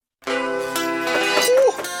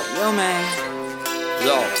Yo, man.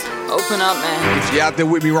 Yo, open up, man. If you're out there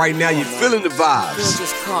with me right now, you're feeling the Girl vibes.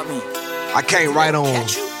 just caught me. I can't write on.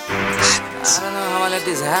 I don't know how I let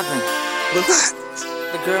this happen. But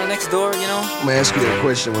The girl next door, you know? I'm gonna ask you that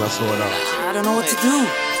question when I slow it off. I don't know what to do.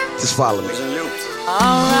 Just follow me.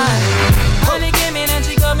 Alright. Honey came in and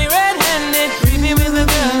she got me red-handed. Creepy with the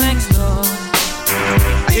girl next door.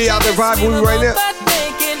 I hear y'all there vibing with me right now.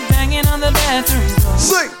 Banging on the bathroom door.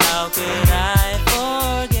 Sing. How could I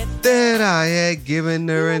forget That I had given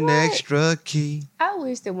her an what? extra key. I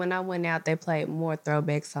wish that when I went out, they played more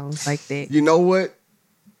throwback songs like that. You know what?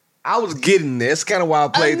 I was getting there. That's kind of why I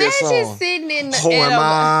played that Imagine song. sitting in Who am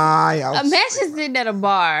I? I was- Imagine sitting at a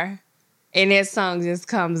bar and that song just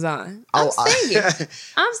comes on. I'm Oh, singing.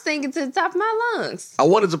 I'm singing to the top of my lungs. I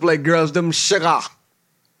wanted to play Girls Them Sugar,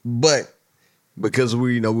 but because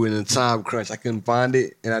we're in a time crunch, I couldn't find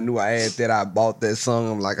it, and I knew I had that. I bought that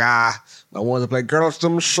song. I'm like, I wanted to play Girls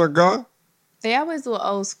Them Sugar. They always do an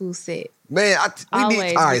old school set. Man, we Always.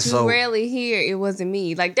 need. But All right, you so rarely hear it wasn't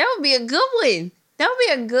me. Like, that would be a good one. That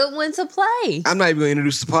would be a good one to play. I'm not even going to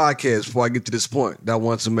introduce the podcast before I get to this point that I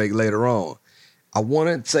want to make later on. I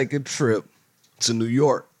want to take a trip to New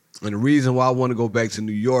York. And the reason why I want to go back to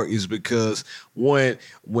New York is because when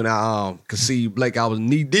I conceived Blake, I was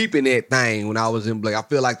knee deep in that thing when I was in Blake. I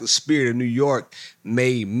feel like the spirit of New York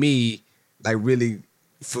made me like really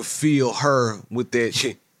fulfill her with that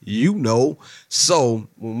shit, So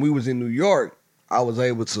when we was in New York, I was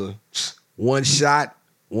able to one shot,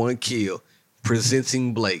 one kill,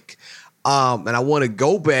 presenting Blake. And I want to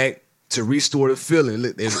go back to restore the feeling.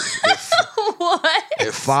 Look, What?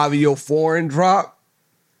 if 5 of your foreign drop,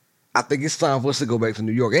 I think it's time for us to go back to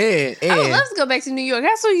New York. And I would love to go back to New York.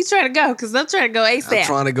 That's where you trying to go, because I'm trying to go ASAP. I'm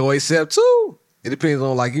trying to go ASAP too. It depends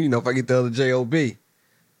on if I get the other JOB.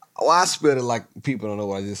 Oh, I spell it like people don't know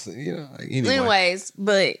what I just said. Anyway. Anyways,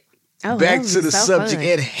 but Back to the subject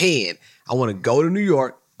fun. at hand. I want to go to New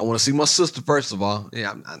York. I want to see my sister first of all.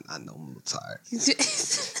 Yeah, I know I'm a little tired.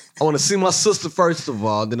 I want to see my sister first of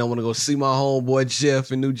all. Then I want to go see my homeboy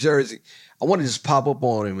Jeff in New Jersey. I want to just pop up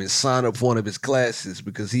on him and sign up for one of his classes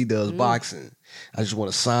because he does boxing. I just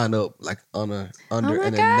want to sign up like under Oh my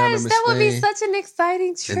an gosh, anonymous that would be thing. such an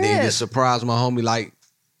exciting trip. And then just surprise my homie like,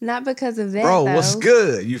 Not because of that, bro, though. what's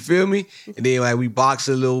good? You feel me? And then like we box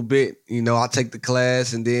a little bit. I take the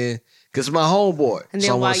class and then, because my homeboy. And so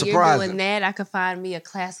then I while want to you're surprise doing him. that, I could find me a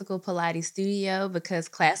classical Pilates studio because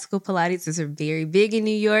classical Pilates is very big in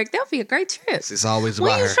New York. That would be a great trip. It's always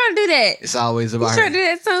When about you her. trying to do that? It's always You about trying her. to do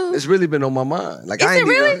that soon? It's really been on my mind. Like Is I ain't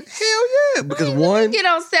it really? even, hell yeah. Because Let one, me get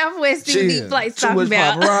on Southwest and chill, deep flights too talking much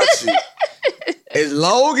about. paparazzi. As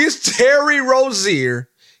long as Terry Rozier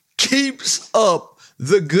keeps up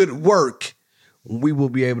the good work, we will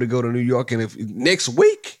be able to go to New York. And if next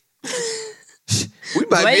week, we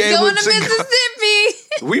might Where be you able going to to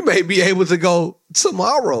Mississippi? we may be able to go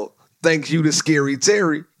tomorrow. Thank you to Scary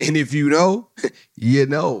Terry. And if you know, you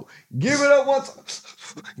know. Give it up one time.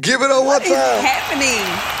 Give it up one What is time. happening?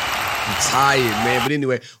 I'm tired, man. But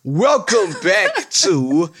anyway, welcome back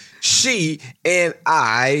to She and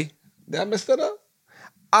I. Did I mess that up?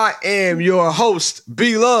 I am your host,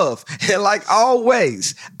 B-Love. And like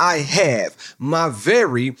always, I have my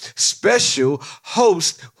very special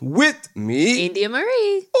host with me. India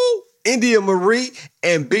Marie. Ooh, India Marie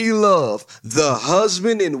and B-Love, the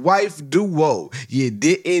husband and wife duo you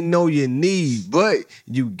didn't know you need, but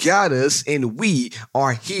you got us and we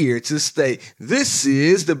are here to stay. This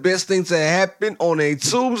is the best thing to happen on a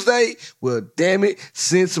Tuesday. Well, damn it,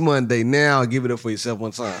 since Monday. Now, give it up for yourself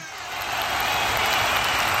one time.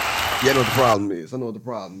 Yeah, I know what the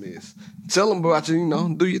problem is. Tell them about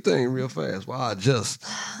you, do your thing real fast while I adjust.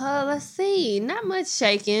 Let's see. Not much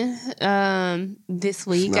shaking this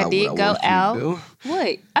week. Not I did what go want you to out. do.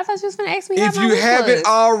 What? I thought you was going to ask me how If my you week haven't was.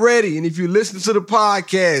 already, and if you listen to the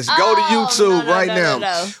podcast, go to YouTube right now.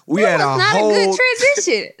 No. We That had was a not whole. a good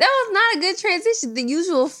transition. That was not a good transition. The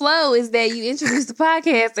usual flow is that you introduce the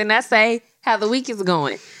podcast and I say how the week is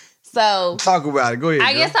going. So Talk about it. Go ahead.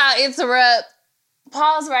 I girl. guess I'll interrupt.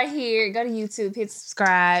 Pause right here. Go to YouTube. Hit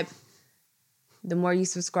subscribe. The more you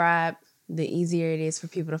subscribe, the easier it is for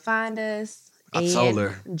people to find us. I told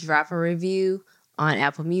her. Drop a review on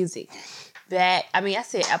Apple Music. I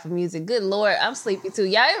said Apple Music. Good Lord, I'm sleepy too.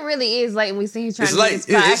 Y'all, it really is late when we see you trying It's to late.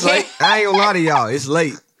 do this podcast. It's late. I ain't gonna lie to y'all. It's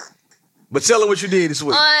late. But tell them what you did this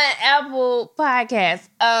week. On Apple Podcasts.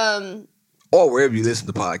 Or wherever you listen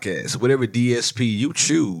to podcasts. Whatever DSP you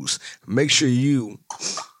choose. Make sure you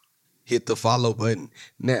hit the follow button.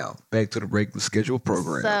 Now, back to the regular scheduled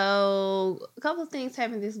program. So, a couple of things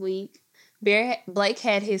happened this week. Blake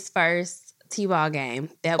had his first T-ball game.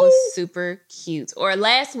 That was super cute. Or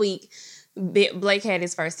last week, Blake had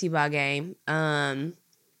his first T-ball game. And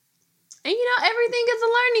everything is a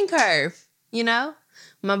learning curve.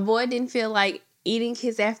 My boy didn't feel like eating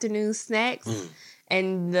his afternoon snacks.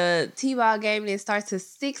 And the T-ball game then starts at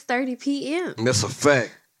 6:30 p.m. That's a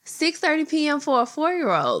fact. 6:30 p.m. for a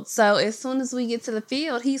 4-year-old. So as soon as we get to the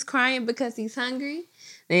field, he's crying because he's hungry.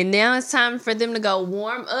 And now it's time for them to go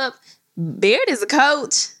warm up. Baird is a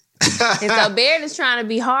coach. And so Baird is trying to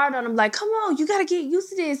be hard on him, like, come on, you got to get used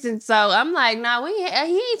to this. And so I'm like, nah, he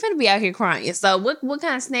ain't finna be out here crying. So what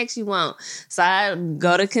kind of snacks you want? So I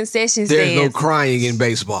go to concession stands. There's no crying in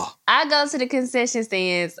baseball. I go to the concession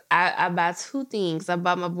stands. I buy 2 things. I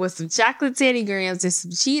bought my boy some chocolate Teddy Grahams and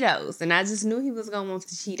some Cheetos. And I just knew he was going to want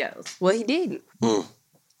the Cheetos. Well, he didn't.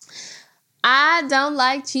 I don't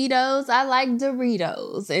like Cheetos. I like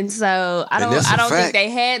Doritos. And so I don't think they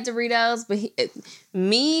had Doritos, but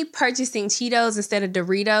me purchasing Cheetos instead of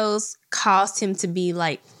Doritos caused him to be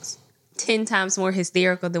like 10 times more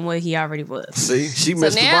hysterical than what he already was. See, she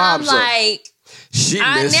messed the vibes now I'm up. like,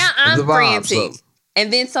 I'm vibes frantic. up.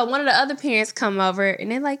 And then so one of the other parents come over and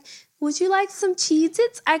they're like, would you like some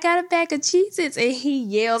Cheez-Its? I got a bag of Cheez-Its. And he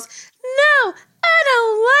yells, no, I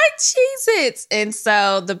don't like Cheez-Its. And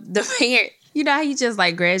so the parent, how you just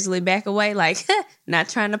like gradually back away, like not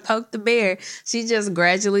trying to poke the bear. She just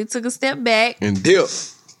gradually took a step back. And dip.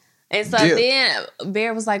 And so then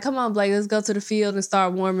Bear was like, come on, Blake, let's go to the field and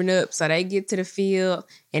start warming up. So they get to the field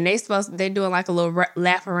and they're doing like a little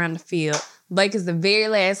lap around the field. Blake is the very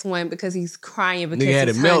last one because he's crying because he had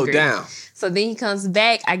he's a hungry. meltdown. So then he comes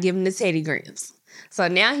back, I give him the Teddy Grahams. So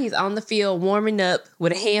now he's on the field warming up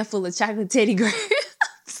with a handful of chocolate Teddy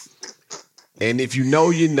Grahams. And if you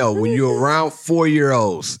know, you know, when you're around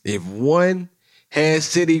 4-year-olds, if one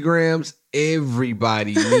has Teddy Grahams,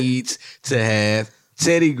 everybody needs to have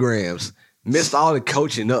Teddy Grahams. Missed all the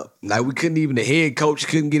coaching up. Like the head coach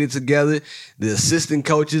couldn't get it together. The assistant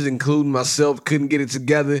coaches, including myself, couldn't get it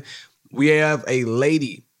together. We have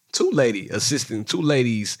two ladies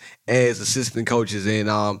as assistant coaches.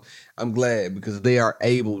 And I'm glad because they are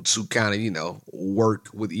able to kind of, work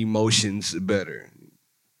with emotions better.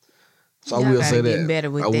 So I will say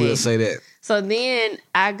that. Will say that. So then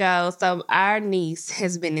so our niece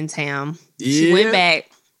has been in town. She went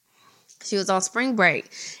back. She was on spring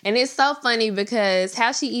break. And it's so funny because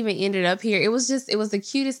how she even ended up here, it was the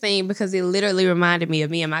cutest thing because it literally reminded me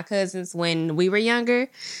of me and my cousins when we were younger.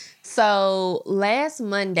 So last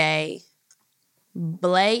Monday,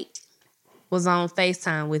 Blake was on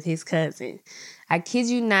FaceTime with his cousin. I kid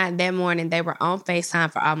you not, that morning they were on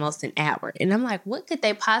FaceTime for almost an hour. And I'm like, what could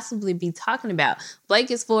they possibly be talking about?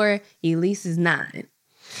 Blake is 4, Elise is 9.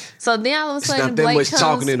 So then all of a sudden, Blake comes... It's not that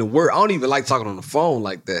much talking in the word. I don't even like talking on the phone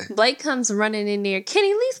like that. Blake comes running in there. Can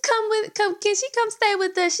Elise can she come stay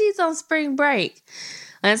with us? She's on spring break.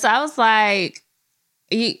 And so I was like,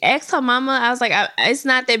 he asked her mama. I was like, it's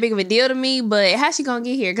not that big of a deal to me, but how's she going to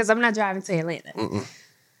get here? Because I'm not driving to Atlanta.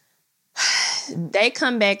 They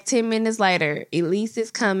come back 10 minutes later. Elise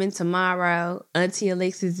is coming tomorrow. Auntie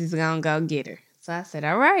Alexis is going to go get her. So I said,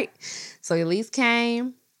 all right. So Elise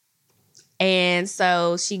came. And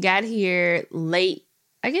so she got here late.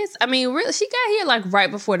 Really, she got here like right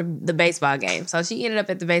before the baseball game. So she ended up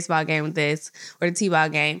at the baseball game with us, or the T-ball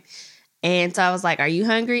game. And so I was like, are you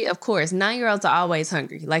hungry? Of course. 9-year-olds are always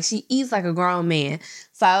hungry. Like, she eats like a grown man.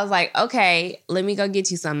 So I was like, okay, let me go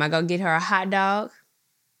get you something. I go get her a hot dog.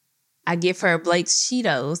 I give her Blake's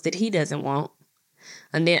Cheetos that he doesn't want.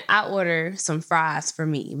 And then I order some fries for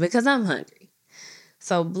me because I'm hungry.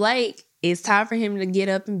 So Blake, it's time for him to get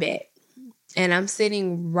up and back. And I'm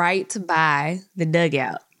sitting right by the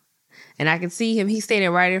dugout. And I can see him. He's standing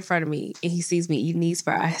right in front of me. And he sees me eating these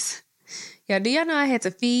fries. Yo, do y'all know I had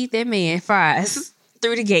to feed that man fries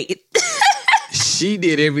through the gate? She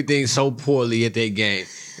did everything so poorly at that game.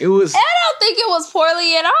 I don't think it was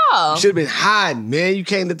poorly at all. Should have been hiding, man. You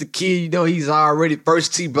can't let the kid, he's already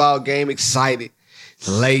first T-ball game, excited,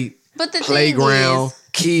 late, but the playground,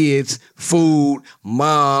 kids, food,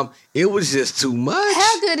 mom. It was just too much.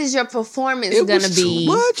 How good is your performance going to be? It was too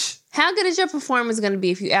much. How good is your performance going to be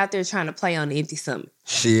if you're out there trying to play on the empty stomach?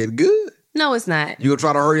 Shit, good. No, it's not. You gonna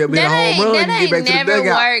try to hurry up and home run and get back to the dugout. That ain't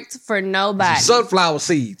never worked for nobody. Sunflower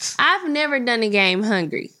seeds. I've never done a game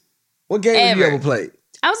hungry. What game have you ever played?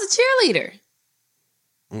 I was a cheerleader.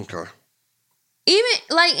 Okay. Even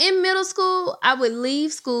like in middle school, I would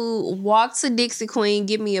leave school, walk to Dixie Queen,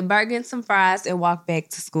 get me a burger and some fries, and walk back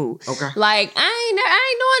to school. Okay. Like I ain't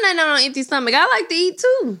doing nothing on an empty stomach. I like to eat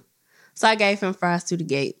too. So I gave him fries through the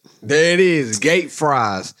gate. There it is, gate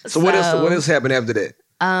fries. So what else happened after that?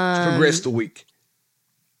 Progress the week.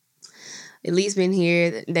 Elise been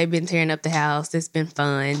here. They've been tearing up the house. It's been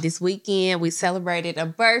fun. This weekend, we celebrated a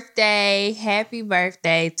birthday. Happy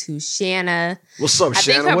birthday to Shanna. What's up, I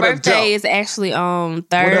Shanna? think her What up, birthday Joe? is actually on up,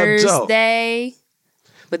 Joe? Thursday.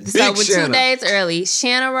 But so Big we're Shanna. 2 days early.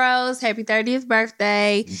 Shanna Rose, happy 30th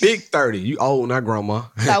birthday. Big 30. You old, not grandma.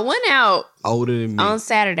 So I went out Older than me. on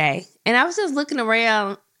Saturday, and I was just looking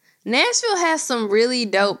around. Nashville has some really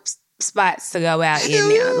dope spots to go out in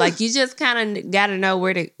there. Like, you just kind of got to know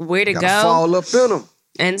where to Gotta go. fall up in them.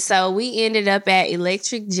 And so we ended up at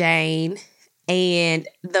Electric Jane, and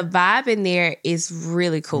the vibe in there is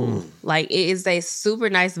really cool. Like, it is a super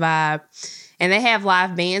nice vibe, and they have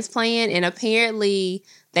live bands playing, and apparently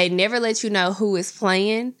they never let you know who is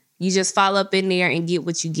playing. You just fall up in there and get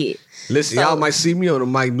what you get. Listen, So- y'all might see me on the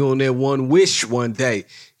mic doing that one wish one day.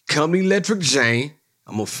 Come to Electric Jane.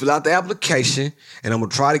 I'm going to fill out the application, and I'm going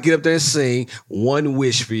to try to get up there and sing One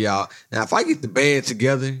Wish for y'all. Now, if I get the band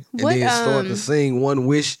together and What, then start to sing One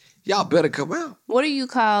Wish, y'all better come out. What do you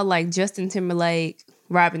call, like, Justin Timberlake,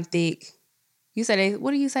 Robin Thicke? You say they,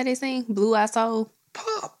 what do you say they sing? Blue Eye Soul?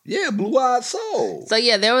 Pop. Yeah, Blue Eyed Soul. So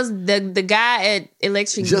yeah, there was the guy at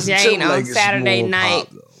Electric Justin Jane Timberlake on is Saturday more night pop,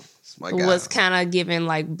 though. It's my guy. was kind of giving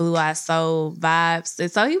like Blue Eye Soul vibes.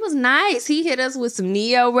 And so he was nice. He hit us with some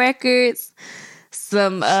Neo records,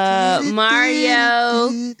 some Mario.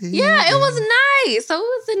 Yeah, it was nice. So it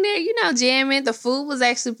was in there, you know, jamming. The food was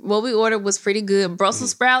actually, what we ordered was pretty good.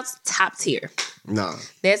 Brussels sprouts, top tier. Nah.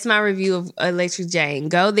 That's my review of Electric Jane.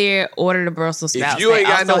 Go there, order the Brussels sprouts. If you ain't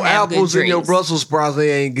got also no have good apples in your drinks. Brussels sprouts,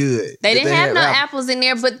 they ain't good. They If didn't have no apples. apples in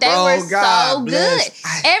there, but they Oh, were God so bless.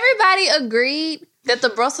 good. Everybody agreed that the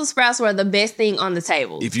Brussels sprouts were the best thing on the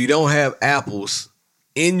table. If you don't have apples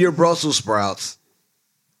in your Brussels sprouts,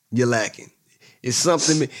 you're lacking. It's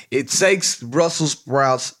something, it takes Brussels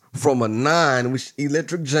sprouts from a 9, which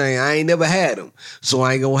Electric Jane, I ain't never had them, so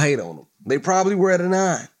I ain't gonna hate on them. They probably were at a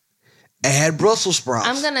 9. Add Brussels sprouts.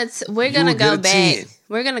 We're You gonna will go get a back. 10.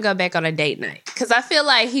 We're gonna go back on a date night because I feel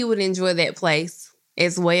like he would enjoy that place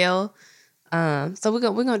as well. So we're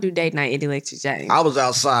gonna do date night at Electric Jane. I was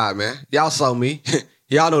outside, man. Y'all saw me.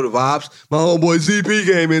 Y'all know the vibes. My homeboy ZP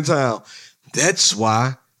came in town. That's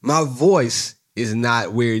why my voice is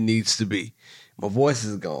not where it needs to be. My voice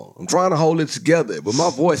is gone. I'm trying to hold it together, but my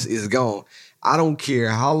voice is gone. I don't care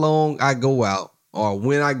how long I go out or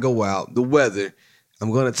when I go out, the weather.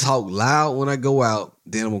 I'm going to talk loud when I go out.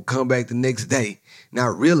 Then I'm going to come back the next day,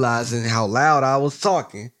 not realizing how loud I was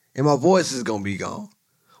talking, and my voice is going to be gone.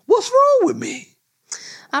 What's wrong with me?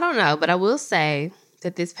 I don't know, but I will say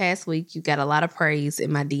that this past week you got a lot of praise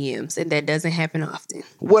in my DMs, and that doesn't happen often.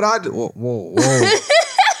 What I do? Whoa.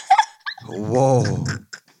 Whoa.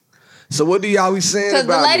 So what do y'all be saying Because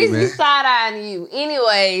the about ladies me, be man? side-eyeing you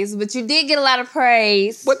anyways, but you did get a lot of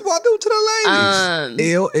praise. What do I do to the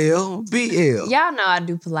ladies? LLBL. Y'all know I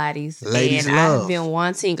do Pilates. Ladies and love. I've been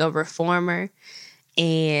wanting a reformer.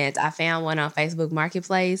 And I found one on Facebook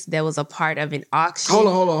Marketplace that was a part of an auction. Hold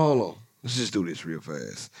on. Let's just do this real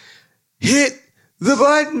fast. Hit the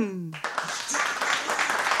button.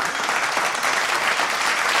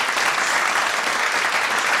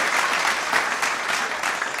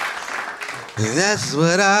 And that's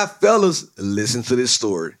what fellas, listen to this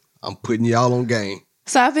story. I'm putting y'all on game.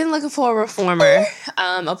 So I've been looking for a reformer,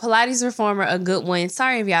 a Pilates reformer, a good one.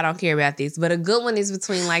 Sorry if y'all don't care about this, but a good one is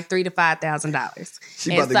between like $3,000 to $5,000.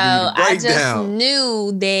 She And about to so give you the I just breakdown.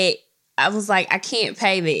 knew that I was like, I can't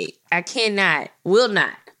pay that. I cannot, will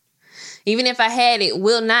not. Even if I had it,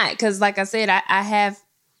 will not. Because like I said, I have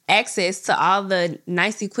access to all the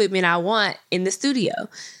nice equipment I want in the studio.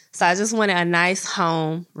 So I just wanted a nice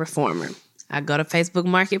home reformer. I go to Facebook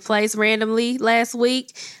Marketplace randomly last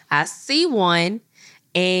week. I see one.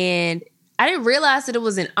 And I didn't realize that it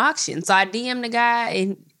was an auction. So I DM'd the guy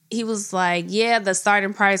and he was like, yeah, the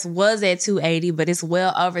starting price was at $280, but it's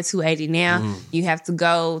well over $280 now. You have to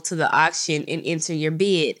go to the auction and enter your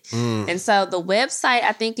bid. And so the website,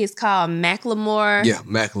 I think, is called Macklemore. Yeah,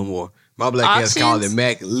 Macklemore. My black ass called it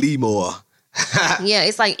Macklemore. Yeah,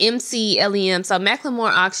 it's like MCLEM. So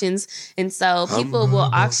Macklemore Auctions. And so people will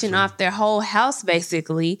auction off their whole house,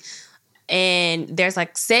 basically. And there's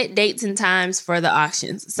like set dates and times for the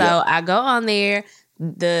auctions. So Yep. I go on there.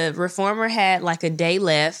 The reformer had like a day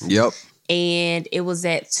left. Yep. And it was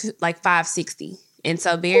at like $560. And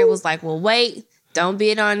so Barry was like, well, wait, don't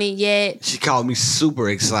bid on it yet. She called me super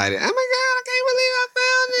excited. Oh my God, I can't believe I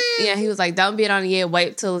found it. Yeah, he was like, don't bid on it yet.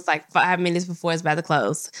 Wait till it's like 5 minutes before it's about to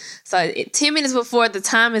close. So 10 minutes before the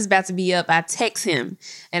time is about to be up, I text him.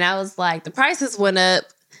 And I was like, the prices went up.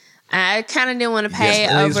 I kind of didn't want to pay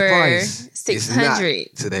Yesterday's over price is not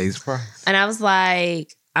 $600. today's price. And I was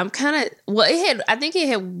like, I'm kind of, I think it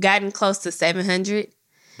had gotten close to 700.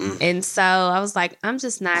 And so I was like, I'm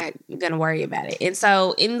just not going to worry about it. And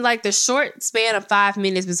so in like the short span of 5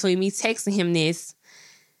 minutes between me texting him this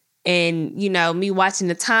and, you know, me watching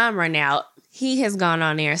the time run out, he has gone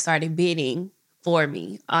on there and started bidding for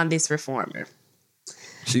me on this reformer.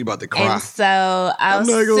 She about to cry. And so I was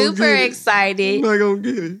super excited. I'm not going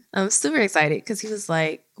to get it. I'm super excited because he was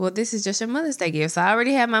like, well, this is just your Mother's Day gift. So I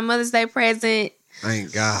already have my Mother's Day present.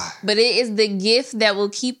 Thank God. But it is the gift that will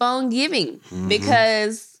keep on giving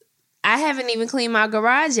because I haven't even cleaned my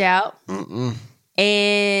garage out.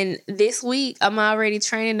 And this week, I'm already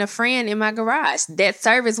training a friend in my garage. That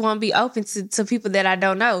service won't be open to people that I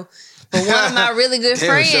don't know. But one of my really good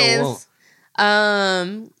friends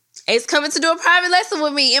is coming to do a private lesson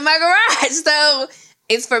with me in my garage. So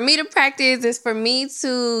it's for me to practice. It's for me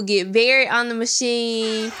to get buried on the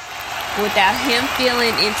machine without him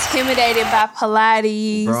feeling intimidated by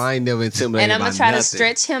Pilates. Bro, I ain't never intimidated and I'm going to try to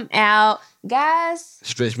stretch him out. Guys.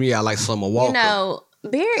 Stretch me out like Summer Walker. You know,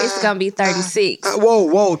 Barry is going to be 36.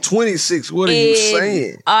 Whoa, 26. What are you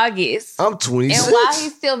saying? August. I'm 26. And while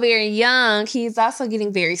he's still very young, he's also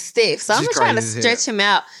getting very stiff. So I'm going to try to stretch him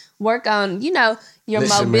out, work on, you know, your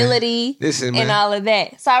mobility and all of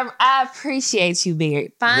that. So I appreciate you,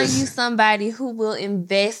 Barry. Find you somebody who will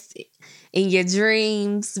invest in your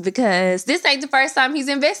dreams because this ain't the first time he's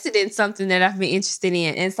invested in something that I've been interested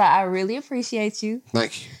in. And so I really appreciate you.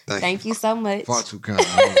 Thank you. Thank you so much. Far too kind.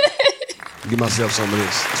 Give myself some of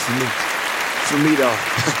this. It's for me. For me, though.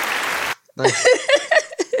 Thank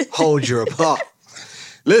you. Hold your applause.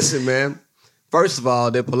 Listen, man. First of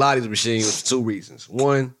all, that Pilates machine was for 2 reasons.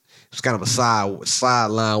 One, it was kind of a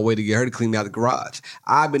sideline way to get her to clean out the garage.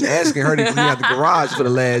 I've been asking her to clean out the garage for the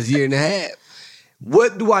last year and a half.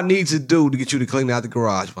 What do I need to do to get you to clean out the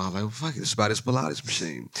garage? Well, I'm like, well, fuck it. It's about this Pilates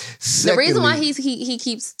machine. Secondly, the reason why he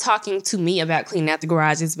keeps talking to me about cleaning out the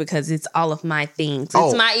garage is because it's all of my things.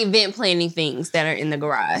 It's my event planning things that are in the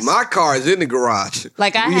garage. My car is in the garage.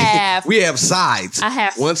 Like we have sides. I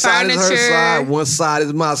have one side is her side, one side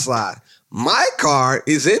is my side. My car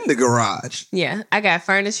is in the garage. Yeah, I got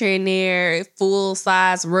furniture in there, full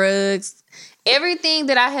size rugs, everything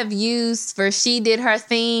that I have used for She Did Her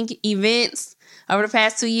Thing events. Over the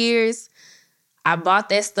past 2 years, I bought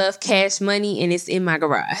that stuff cash money and it's in my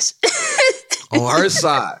garage. On her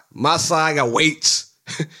side. My side got weights,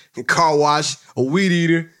 a car wash, a weed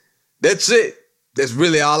eater. That's it. That's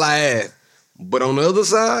really all I have. But on the other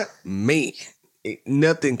side, man,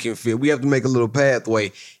 nothing can fit. We have to make a little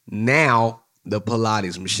pathway. Now, the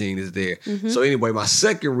Pilates machine is there. So anyway, my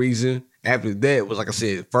second reason after that was, like I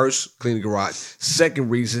said, first, clean the garage. Second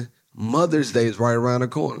reason, Mother's Day is right around the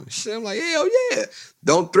corner. Shit, I'm like, hell yeah.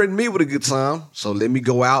 Don't threaten me with a good time. So let me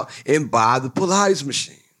go out and buy the Pilates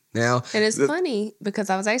machine. Now, and it's funny because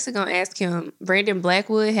I was actually going to ask him, Brandon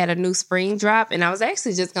Blackwood had a new spring drop, and I was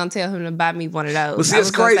actually just going to tell him to buy me one of those. Well, see, it's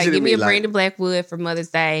crazy to give me a like, Brandon Blackwood for Mother's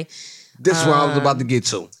Day. This is what I was about to get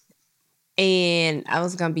to. And I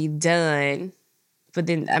was going to be done. But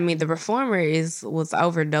then, I mean, the reformer was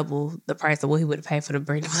over double the price of what he would have paid for the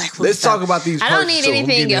Brandon Blackwood. Let's talk about these. I don't need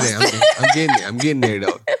anything else. I'm getting there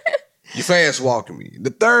though. You fast walking me. The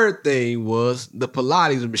third thing was the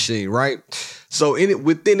Pilates machine, right? So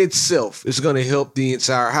within itself, it's going to help the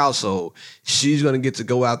entire household. She's going to get to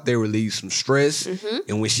go out there, relieve some stress,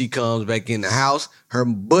 and when she comes back in the house, her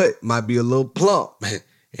butt might be a little plump,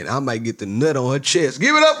 and I might get the nut on her chest.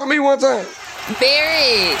 Give it up for me one time,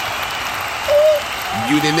 Barry.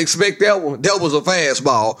 You didn't expect that one. That was a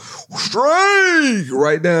fastball. Straight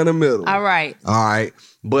right down the middle. All right.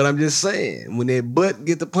 But I'm just saying, when that butt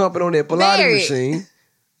get to pumping on that Pilates machine,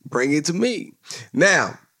 bring it to me.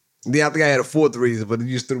 Now, then I think I had a fourth reason, but it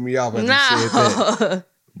just threw me off after you said that.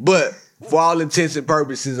 But for all intents and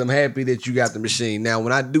purposes, I'm happy that you got the machine. Now,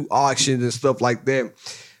 when I do auctions and stuff like that,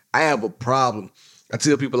 I have a problem. I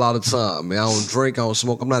tell people all the time, man, I don't drink, I don't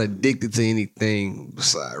smoke. I'm not addicted to anything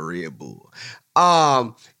besides Red Bull.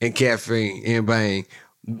 And caffeine and bang.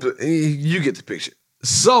 You get the picture.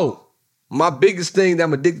 So, my biggest thing that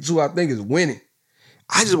I'm addicted to, I think, is winning.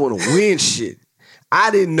 I just want to win shit. I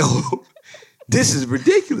didn't know. This is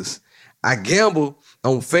ridiculous. I gamble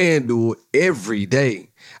on FanDuel every day.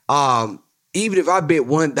 Even if I bet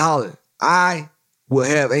 $1, I will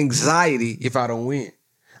have anxiety if I don't win.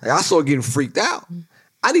 Like, I start getting freaked out.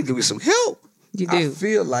 I need to get some help. You do. I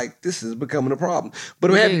feel like this is becoming a problem.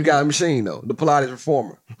 But I'm happy you got a machine, though. The Pilates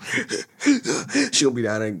reformer. She'll be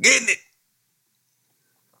down there getting it.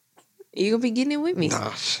 You gonna be getting it with me.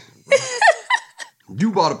 Nah,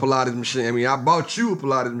 you bought a Pilates machine. I mean, I bought you a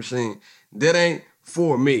Pilates machine. That ain't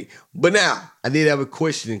for me. But now, I did have a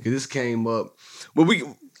question because this came up. But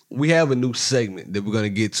we have a new segment that we're gonna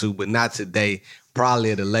get to, but not today.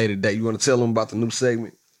 Probably at a later date. You want to tell them about the new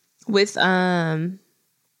segment? With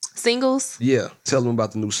singles. Yeah, tell them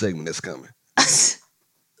about the new segment that's coming.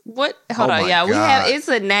 What? Hold Oh on, my y'all. We have God. it's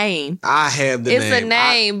a name. I have the It's name. a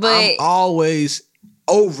name, but I'm always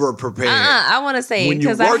over prepared. I want to say it When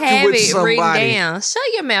you're because I working have with it written somebody- down. Shut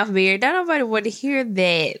your mouth, Beard. Don't nobody want to hear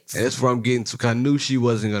that. And that's where I'm getting to. 'Cause I knew she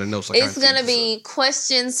wasn't gonna know. So I It's kinda gonna teased her. be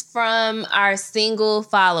questions from our single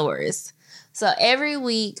followers. So every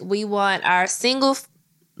week we want our single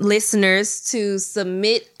listeners to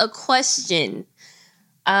submit a question,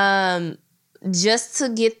 just to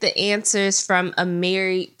get the answers from a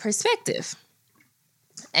married perspective.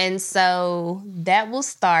 And so that will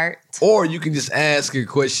start. Or you can just ask a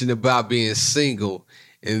question about being single,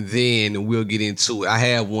 and then we'll get into it. I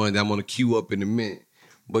have one that I'm gonna queue up in a minute,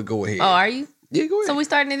 but go ahead. Oh, are you? Yeah, go ahead. So we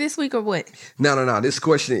starting it this week or what? No. This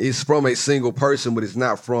question is from a single person, but it's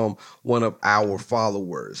not from one of our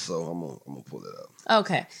followers. So I'm gonna pull it up.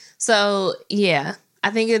 Okay. So yeah, I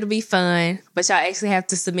think it'll be fun, but y'all actually have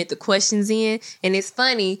to submit the questions in. And it's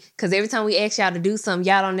funny because every time we ask y'all to do something,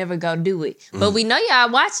 y'all don't never go do it. But we know y'all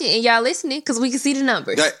watching and y'all listening because we can see the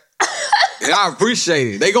numbers. And I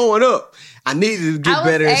appreciate it. They going up. I needed to get I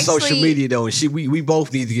was better at social actually- media though, and we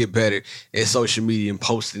both need to get better at social media and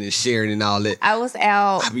posting and sharing and all that. I was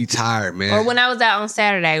out, I be tired, man. or when I was out on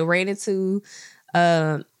Saturday, ran into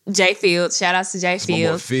Jay Fields. Shout out to Jay my boy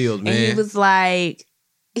Fields. Fields, man. And he was like,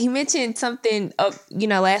 he mentioned something,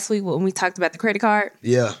 last week when we talked about the credit card.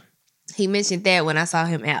 Yeah. He mentioned that when I saw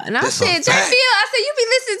him out. And I That's a said, Jay fact. Fields, I said, you be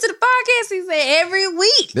listening to the podcast. He said, every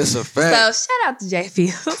week. That's a fact. So shout out to Jay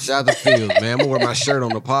Fields. Shout out to Fields, man. I'm gonna wear my shirt on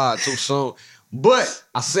the pod too soon. But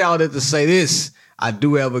I say all that to say this. I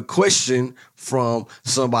do have a question from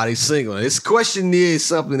somebody single. This question is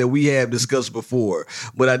something that we have discussed before,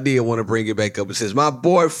 but I did want to bring it back up. It says, my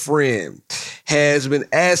boyfriend has been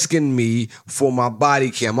asking me for my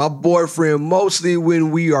body count. My boyfriend, mostly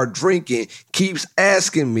when we are drinking, keeps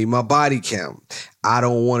asking me my body count. I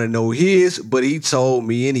don't want to know his, but he told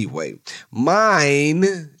me anyway.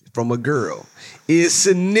 Mine, from a girl, is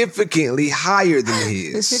significantly higher than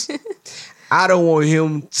his. I don't want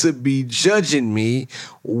him to be judging me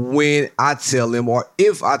when I tell him or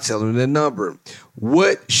if I tell him the number.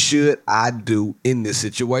 What should I do in this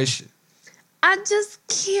situation? I just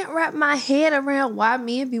can't wrap my head around why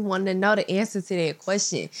men be wanting to know the answer to that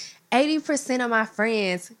question. 80% of my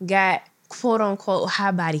friends got quote unquote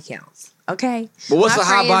high body counts. Okay. But what's My a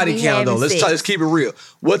high friends body be count though? having sex. Let's keep it real.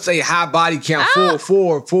 What's a high body count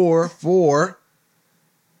for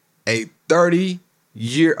a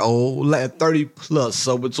 30-year-old, like 30 plus?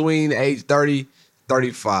 So between age 30,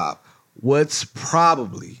 35. What's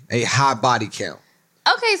probably a high body count?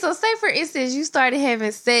 Okay, so say for instance, you started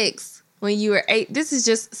having sex when you were 8. This is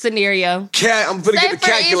just scenario. I'm gonna get the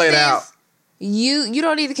calculator out. You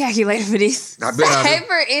don't need the calculator for this. I bet I Say do.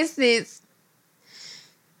 for instance,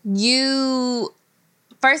 you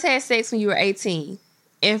first had sex when you were 18.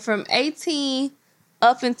 And from 18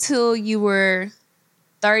 up until you were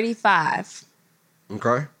 35,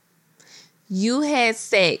 Okay. you had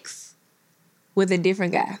sex with a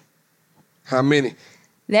different guy. How many?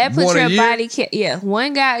 That puts One a your year? body count,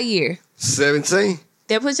 one guy a year. 17?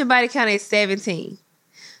 That puts your body count at 17.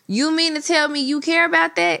 You mean to tell me you care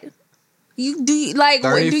about that? You do like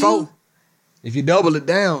what do 34. you? If you double it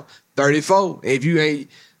down, 34. If you ain't,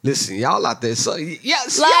 listen, y'all out there. So,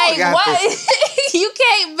 yes, y'all Like got what? this. You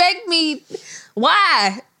can't make me.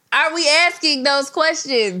 Why are we asking those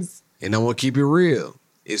questions? And I'm going to keep it real.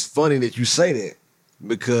 It's funny that you say that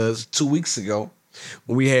because 2 weeks ago,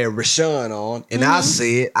 when we had Rashawn on, and I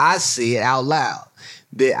said out loud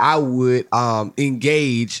that I would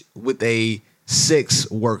engage with a sex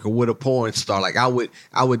worker, with a porn star. Like I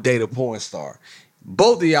would date a porn star.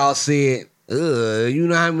 Both of y'all said, you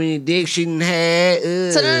know how many dicks she done had?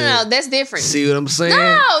 So no, that's different. See what I'm saying?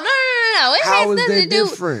 No. It How has is nothing that to do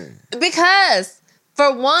different? because.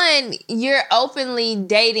 For one, you're openly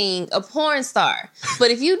dating a porn star. But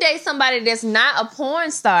if you date somebody that's not a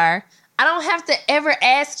porn star, I don't have to ever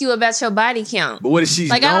ask you about your body count. But what if she's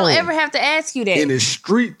Like, I known don't ever have to ask you that. in the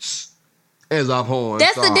streets as a porn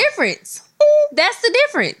That's star? the difference. That's the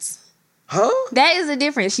difference. Huh? That is the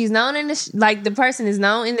difference. She's known in the person is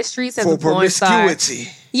known in the streets as For a porn star. promiscuity.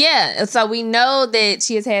 Yeah, so we know that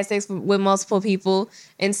she has had sex with multiple people.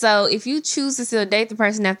 And so if you choose to still date the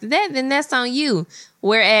person after that, then that's on you.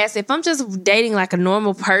 Whereas if I'm just dating like a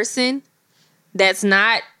normal person that's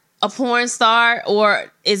not a porn star or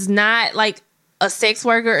is not like a sex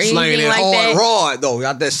worker or Slanging anything it like hard, that. raw though.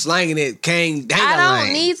 Out there slanging it, king dang. I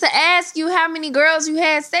don't need to ask you how many girls you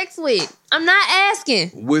had sex with. I'm not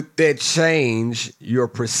asking. Would that change your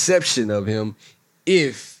perception of him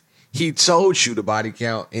if he told you the body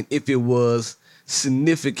count and if it was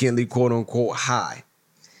significantly quote unquote high?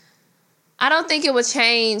 I don't think it would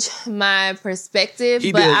change my perspective,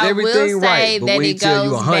 He but does I everything will say right, but that when he it tell you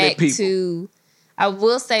goes 100 back people. to. I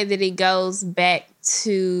will say that it goes back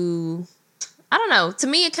to. I don't know. To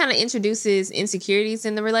me, it kind of introduces insecurities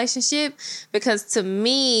in the relationship because to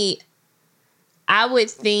me, I would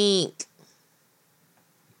think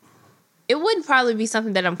it wouldn't probably be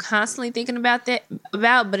something that I'm constantly thinking about,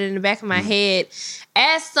 but in the back of my head,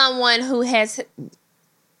 as someone who has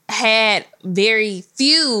had very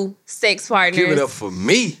few sex partners, Give it up for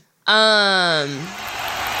me.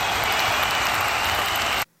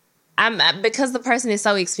 I'm because the person is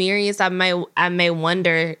so experienced, I may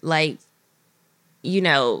wonder, like, you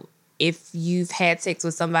know, if you've had sex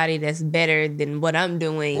with somebody that's better than what I'm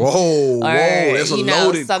doing. Whoa, that's a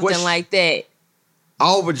loaded something question. like that.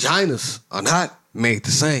 All vaginas are not made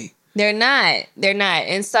the same. They're not.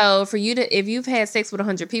 And so for you to, if you've had sex with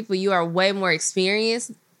 100 people, you are way more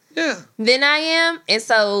experienced Yeah. than I am. And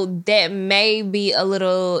so that may be a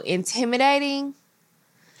little intimidating.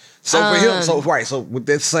 So for him, so with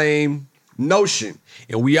that same notion,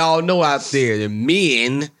 and we all know out there that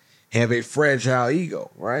men have a fragile ego,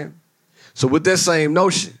 right? So with that same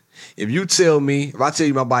notion, if I tell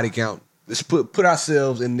you my body count, let's put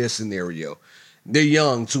ourselves in this scenario. They're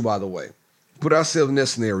young too, by the way. Put ourselves in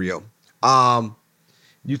this scenario.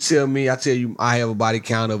 You tell me, I tell you, I have a body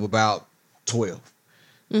count of about 12.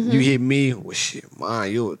 You hit me, well, shit,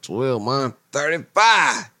 mine, you're 12, mine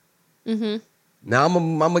 35. Now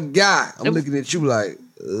I'm a guy. I'm looking at you like,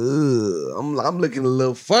 ugh. I'm looking a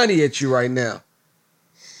little funny at you right now.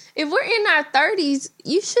 If we're in our 30s,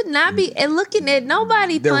 you should not be looking at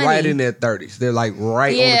nobody They're funny. right in their 30s. They're like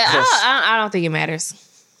right on the Yeah, cusp. I don't think it matters.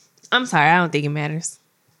 I'm sorry, I don't think it matters.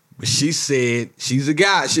 But she said she's a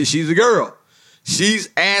guy. She's a girl. She's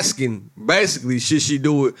asking, basically, should she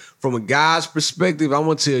do it from a guy's perspective? I'm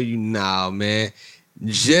going to tell you, nah, man.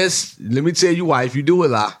 Just, let me tell you why. If you do it,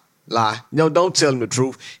 lie. No, don't tell him the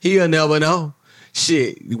truth. He'll never know.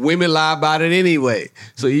 Shit, women lie about it anyway.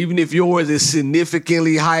 So even if yours is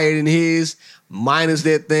significantly higher than his, minus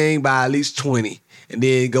that thing by at least 20. And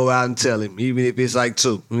then go out and tell him, even if it's like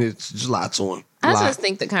 2. Just lie to him. I Lie. just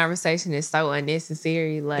think the conversation is so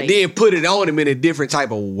unnecessary. Like, And then put it on him in a different type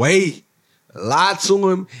of way. Lie to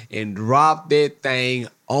him and drop that thing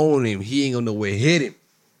on him. He ain't gonna know where it hit him.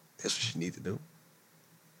 That's what you need to do.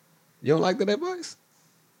 You don't like that advice?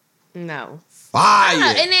 no. Fire.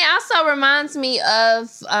 And it also reminds me of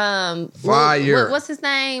Fire. what's his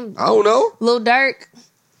name? I don't know. Lil Durk.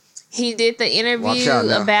 He did the Watch interview out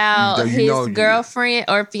now. about You his know- girlfriend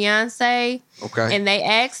or fiance. Okay. And they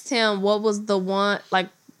asked him what was the one, like,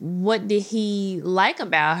 what did he like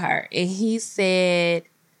about her? And he said,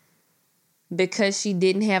 because she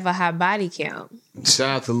didn't have a high body count. Shout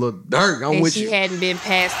out to Lil Durk. I'm And with she you. hadn't been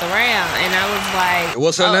passed around. And I was like,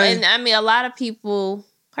 What's her name? And I mean, a lot of people,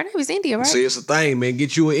 her name is India, right? See, it's a thing, man.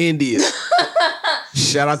 Get you in India.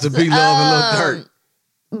 Shout out to Big Love and Lil Durk.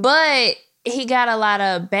 But he got a lot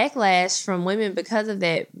of backlash from women because of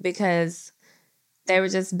that, because they were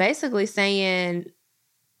just basically saying,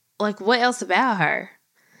 like, what else about her?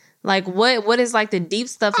 Like, what is like the deep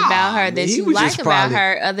stuff about her that he you was like just about probably-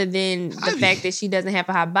 her other than the fact that she doesn't have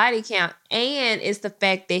a high body count? And it's the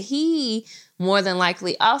fact that he more than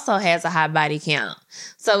likely also has a high body count.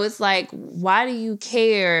 So it's like, why do you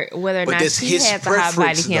care whether or But not that's she his has a high body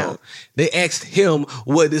preference, count? though. They asked him,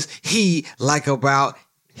 what does he like about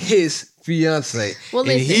his fiance? Well, and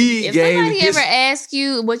listen, he if gave somebody his... ever asks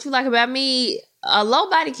you what you like about me, a low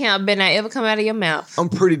body count better not ever come out of your mouth. I'm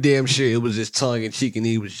pretty damn sure it was just tongue in cheek and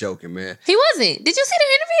he was joking, man. He wasn't. Did you see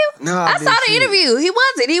the interview? No, I I didn't saw see the it. interview. He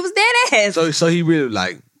wasn't. He was dead ass. So he really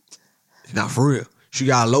like, not for real. She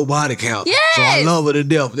got a low body count. Yes. So I love her to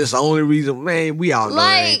death. That's the only reason, man, we all know that.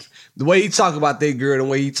 Like- ain't- The way he talk about that girl, the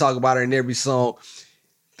way he talk about her in every song,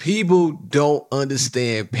 people don't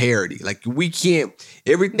understand parody. Like, we can't,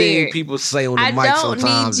 everything Beard, people say on the I mic don't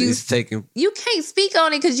sometimes need you- is taken. You can't speak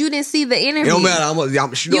on it because you didn't see the It interview. don't matter.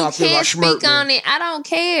 You know You I feel can't like Schmirk, speak on it. I don't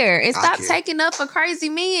care. And I stop care. taking up for crazy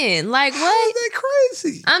men. Like, How what? is that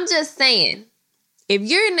crazy? I'm just saying. If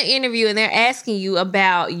you're in the interview and they're asking you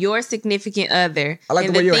about your significant other I like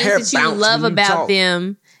and the way your things hair that you bounce love when you about talk.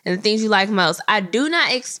 them and the things you like most, I do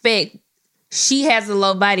not expect she has a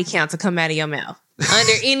low body count to come out of your mouth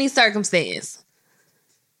under any circumstance.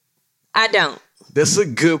 I don't. That's a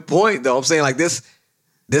good point, though. I'm saying, like, this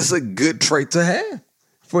That's a good trait to have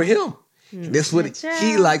for him. That's what Good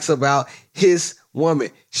he job. likes about his woman.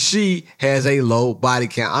 She has a low body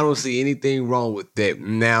count. I don't see anything wrong with that.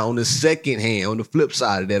 Now, on the second hand, on the flip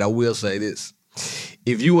side of that, I will say this.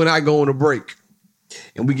 If you and I go on a break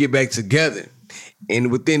and we get back together,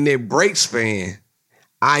 and within that break span,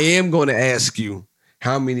 I am going to ask you,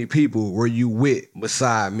 how many people were you with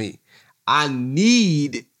beside me? I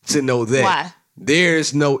need to know that. Why?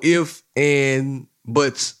 There's no if and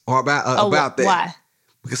buts or about that. Why?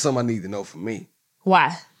 Because somebody need to know from me.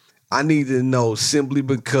 Why? I need to know simply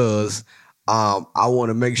because I want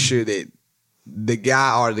to make sure that the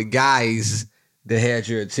guy or the guys that had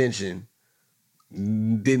your attention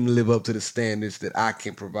didn't live up to the standards that I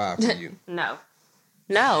can provide for you. No.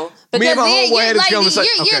 No. Me and Because my then homeboy had you're, this like,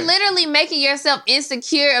 conversation. you're Okay. literally making yourself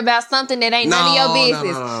insecure about something that ain't none of No, your no,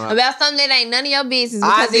 business. no. About something that ain't none of your business.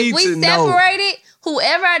 I Because if need we to know. separated,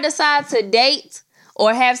 whoever I decide to date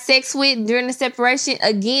or have sex with during the separation,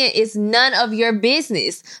 again, it's none of your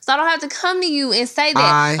business. So I don't have to come to you and say that.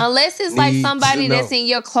 I Unless it's like need somebody to know. that's in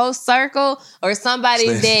your close circle or somebody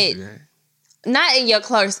that... Not in your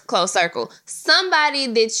close circle. Somebody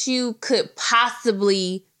that you could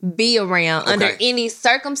possibly be around under Okay. any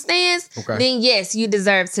circumstance, Okay. then yes, you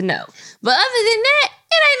deserve to know. But other than that,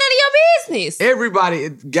 it ain't none of your business. Everybody,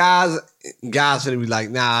 guys gonna be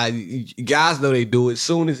like, nah, guys know they do it.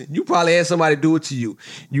 Soon as you probably had somebody do it to you.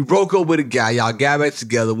 You broke up with a guy, y'all got back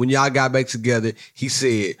together. When y'all got back together, he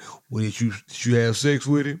said, well, did you have sex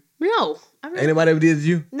with him? No. I mean, Anybody ever did to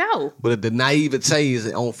you? no. But the naivete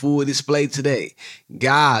is on full display today.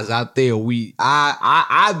 Guys out there,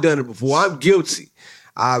 I've done it before. I'm guilty.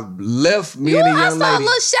 I've left me You and a also young a lady.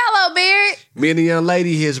 little shallow, Barrett. Me and a young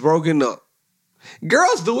lady has broken up.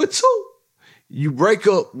 Girls do it too. You break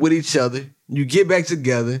up with each other. You get back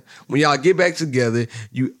together. When y'all get back together,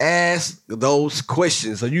 you ask those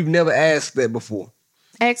questions. So you've never asked that before.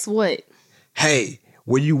 Ask what? Hey,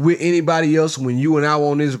 were you with anybody else when you and I were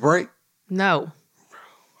on this break? No.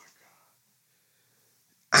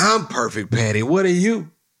 I'm perfect, Patty. What are you?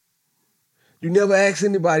 You never asked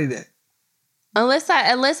anybody that. Unless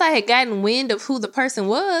I had gotten wind of who the person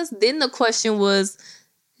was, then the question was,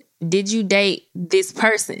 did you date this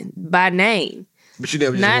person by name? But you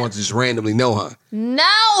never just Not- want to just randomly know, huh? No,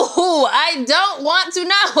 I don't want to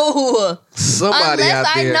know. Somebody Unless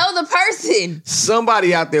out I there. know the person.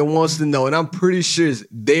 Somebody out there wants to know, and I'm pretty sure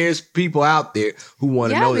there's people out there who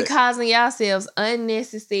want to know Y'all be that. causing yourselves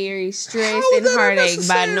unnecessary stress How is and that heartache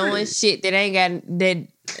by unnecessary? knowing shit that ain't got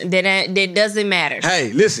that doesn't matter.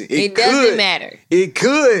 Hey, listen, It could, doesn't matter. It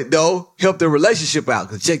could, though, help the relationship out.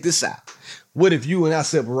 Because check this out. What if you and I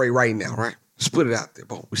separate right now, right? Let's put it out there.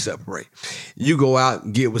 Boom, we separate. You go out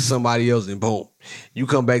and get with somebody else, and boom. You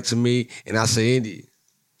come back to me, and I say, Indy,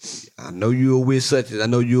 I know you were with such as I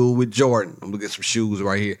know you were with Jordan. I'm looking at some shoes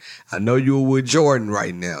right here. I know you were with Jordan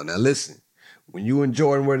right now. Now listen, when you and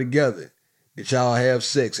Jordan were together, did y'all have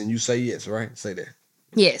sex? And you say yes, right? Say that.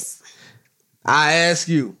 Yes. I ask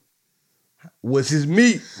you, was his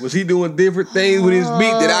meat? Was he doing different things with his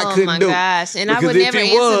meat that I couldn't do? Oh my gosh. And I Because would if never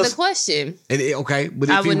he answer was- the question. Okay, but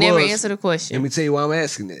if I he would never was, answer the let question. me tell you why I'm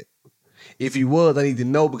asking that. If he was, I need to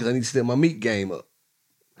know because I need to step my meat game up.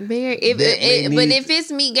 But if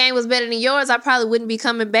his meat game was better than yours, I probably wouldn't be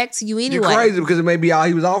coming back to you anyway. You're crazy because it may be all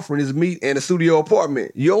he was offering is meat and a studio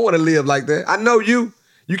apartment. You don't want to live like that. I know you.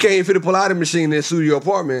 You can't even fit a Pilates machine in that studio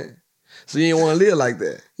apartment. So you don't want to live like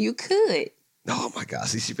that. You could. Oh my God,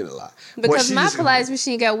 see, she finna lie. Boy, Because she my just- Pilates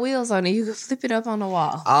machine got wheels on it. You can flip it up on the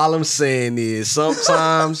wall. All I'm saying is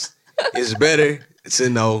sometimes it's better to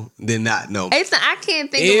know than not know. It's not, I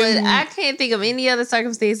can't think of any other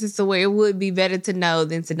circumstances to where it would be better to know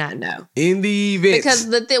than to not know. In the event. Because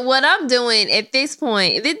what I'm doing at this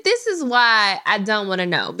point, this is why I don't want to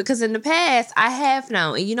know. Because in the past, I have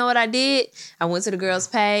known. And you know what I did? I went to the girl's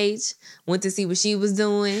page, went to see what she was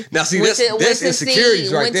doing. Now, see, went that's to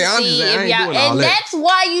insecurities right went to there. I'm see just saying, I if ain't y'all- doing all and that. that's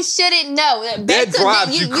why you shouldn't know. That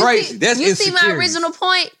drives you crazy. That's you see my insecurities. original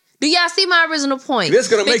point? Do y'all see my original point? That's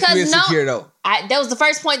gonna make you Because insecure, though. that was the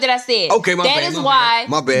first point that I said. Okay, my That bad, is my why bad.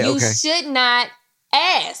 My bad, you okay. should not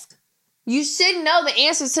ask. You should know the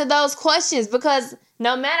answers to those questions because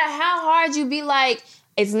no matter how hard you be like,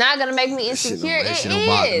 it's not gonna make me That shit insecure. that shit It don't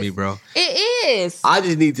bother is. me, bro. It is. I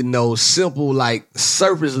just need to know simple, like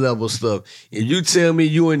surface level stuff. If you tell me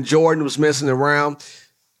you and Jordan was messing around,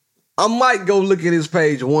 I might go look at his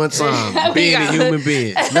page one time, being a human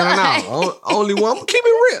being. No. Only one. I'm gonna keep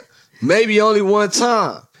it real. Maybe only one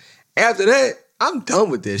time. After that, I'm done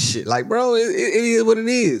with this shit. Like, bro, it is what it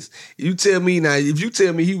is. You tell me now, if you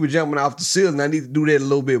tell me he was jumping off the ceiling, I need to do that a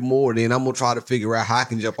little bit more, then I'm going to try to figure out how I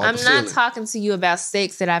can jump off the ceiling. I'm not talking to you about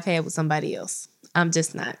sex that I've had with somebody else. I'm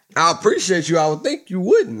just not. I appreciate you. I would think you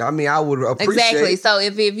wouldn't. I mean, I would appreciate Exactly. So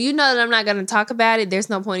if you know that I'm not going to talk about it, there's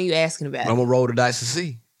no point in you asking about I'm it. going to roll the dice to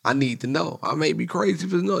see. I need to know. I may be crazy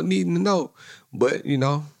for not needing to know. But,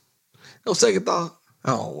 no second thought.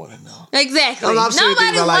 I don't want to know. Exactly. I'm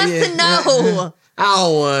Nobody wants to know. I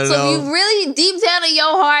don't want to know. So if you really deep down in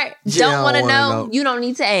your heart don't want to know, you don't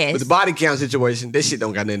need to ask. But the body count situation, that shit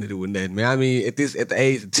don't got nothing to do with nothing, man. I mean, at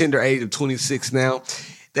the tender age of 26 now,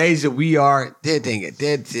 the age that we are,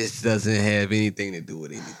 that just doesn't have anything to do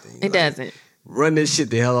with anything. It doesn't. Run this shit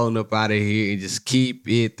the hell on up out of here and just keep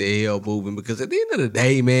it the hell moving. Because at the end of the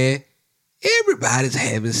day, man, everybody's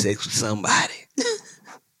having sex with somebody.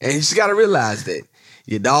 And you just got to realize that.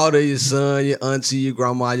 Your daughter, your son, your auntie, your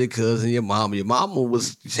grandma, your cousin, your mama. Your mama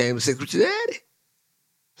was having sex with your daddy.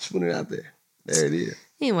 Just put it out there. There it is.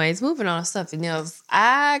 Anyways, moving on to something else.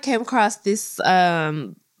 I came across this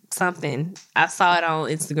something. I saw it on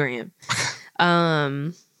Instagram.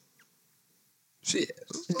 Shit.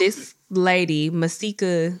 This lady,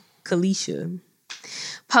 Masika Kalisha,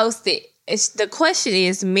 posted. The question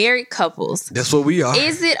is, married couples. That's what we are.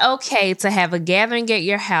 Is it okay to have a gathering at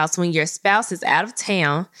your house when your spouse is out of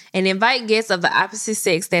town and invite guests of the opposite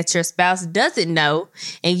sex that your spouse doesn't know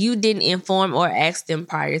and you didn't inform or ask them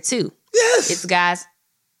prior to? Yes. It's guys.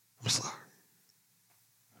 I'm sorry.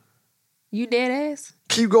 You dead ass?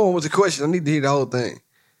 Keep going with the question. I need to hear the whole thing.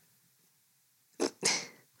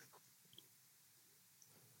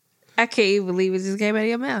 I can't even believe it just came out of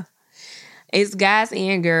your mouth. It's guys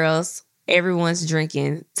and girls. Everyone's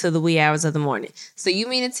drinking to the wee hours of the morning. So you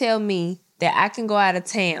mean to tell me that I can go out of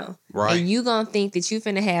town and you gonna think that you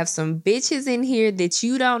finna have some bitches in here that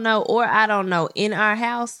you don't know or I don't know in our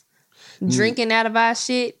house drinking out of our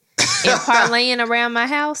shit and parlaying around my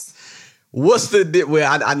house? What's the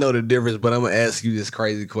well? I know the difference, but I'm gonna ask you this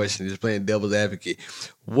crazy question. Just playing devil's advocate.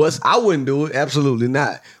 I wouldn't do it, absolutely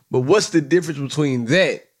not. But what's the difference between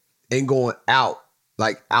that and going out,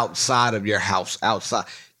 like outside of your house, outside?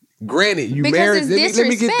 Granted, you married. Let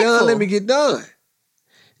me get done.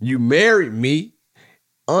 You married me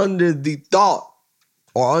under the thought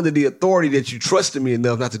or under the authority that you trusted me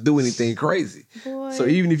enough not to do anything crazy. Boy. So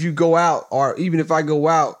even if you go out, or even if I go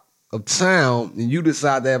out of town and you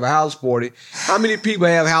decide to have a house party, how many people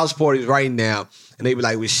have house parties right now? And they be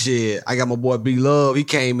like, well, shit, I got my boy B-Love. He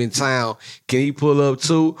came in town. Can he pull up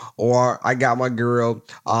too? Or I got my girl,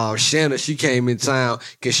 Shanna. She came in town.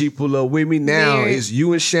 Can she pull up with me? Now it's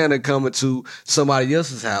you and Shanna coming to somebody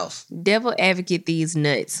else's house. Devil advocate these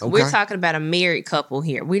nuts. Okay. We're talking about a married couple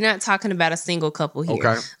here. We're not talking about a single couple here.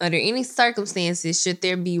 Okay. Under any circumstances, should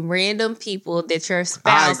there be random people that your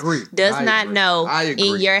spouse does not know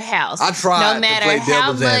in your house? I tried no matter to play how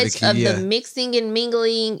devil's much advocate, of the mixing and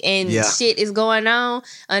mingling and shit is going on,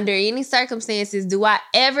 under any circumstances, do I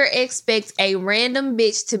ever expect a random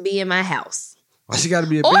bitch to be in my house? Well, she got to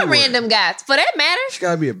be a or B-word. Random guys, for that matter. She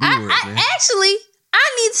got to be a B-word, man. Actually,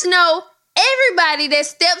 I need to know everybody that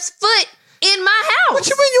steps foot in my house. What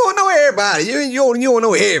you mean you don't know everybody? You don't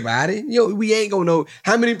know everybody. We ain't gonna know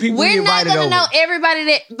how many people we invited over. We're not gonna know everybody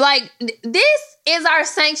that, like, this is our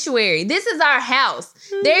sanctuary. This is our house.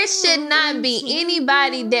 There should not be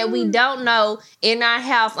anybody that we don't know in our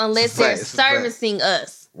house unless they're servicing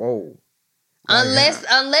us. Whoa.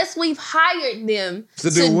 Unless we've hired them to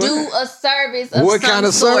do a service of what some kind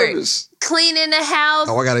of sort. Service? Cleaning the house.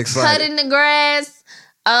 Oh, I got excited. Cutting the grass.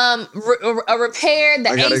 A repair,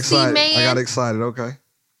 the AC man. I got excited. Okay.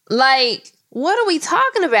 Like, what are we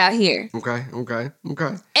talking about here? Okay.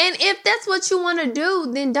 And if that's what you want to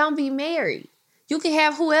do, then don't be married. You can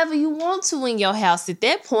have whoever you want to in your house at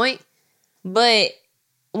that point. But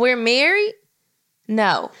we're married?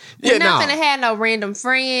 No. We're not going to have no random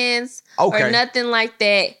friends or nothing like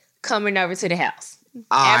that coming over to the house.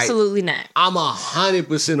 Absolutely not. I'm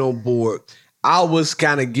 100% on board. I was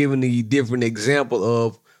kind of giving the different example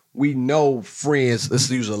of we know friends. Let's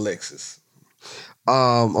use Alexis.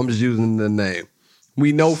 I'm just using the name.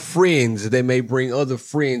 We know friends that may bring other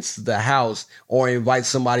friends to the house or invite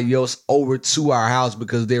somebody else over to our house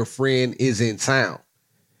because their friend is in town.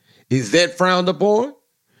 Is that frowned upon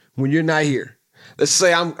when you're not here? Let's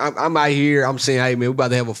say I'm out here. I'm saying, hey, man, we're about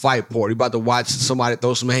to have a fight party. We're about to watch somebody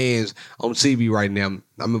throw some hands on TV right now.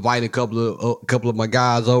 I'm inviting a couple of my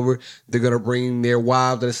guys over. They're going to bring their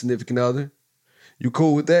wives and a significant other. You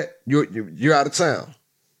cool with that? You're out of town.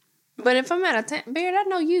 But if I'm out of town, Beard, I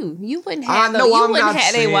know you. You wouldn't have their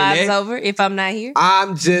wives over if I'm not here.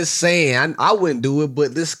 I'm just saying. I wouldn't do it,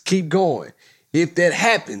 but let's keep going. if that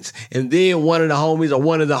happens, and then one of the homies or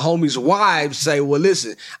one of the homies' wives say, well,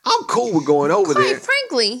 listen, I'm cool with going over Quite there.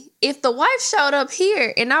 frankly, if the wife showed up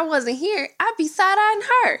here and I wasn't here, I'd be side-eyeing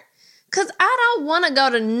her. Because I don't want to go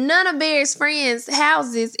to none of Bear's friends'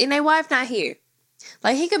 houses and their wife not here.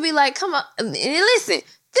 Like, he could be like, come on. And listen,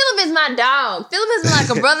 Philip is my dog. Philip has been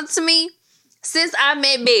like a brother to me since I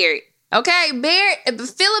met Bear. Okay?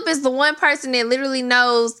 Philip is the one person that literally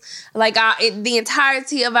knows, like, the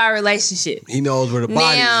entirety of our relationship. He knows where the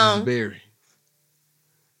body is buried.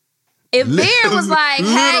 If Bear was like,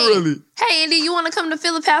 Literally. hey, Andy, you want to come to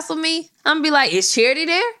Philip house with me? I'm going to be like, is Charity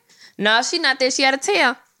there? No, she not there. She out of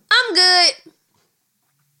town. I'm good.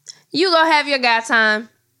 You go have your guy time.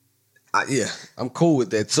 Yeah, I'm cool with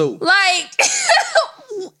that too. Like,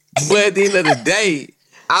 but at the end of the day,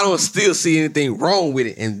 I don't still see anything wrong with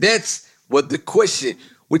it. And that's what the question,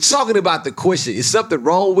 we're talking about the question. Is something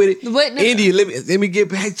wrong with it? But India, let me get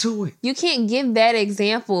back to it. you can't give that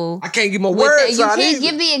example. I can't get my words You out can't either.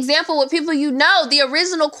 give the example with people you know. The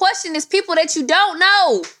original question is people that you don't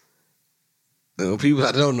know. People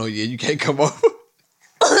I don't know yet, you can't come over.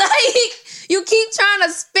 Like, you keep trying to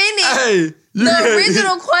spin it. Hey, The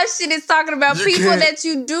original question is talking about You people can't that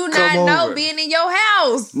you do not come know over. being in your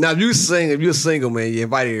house. Now, if you're single, man, you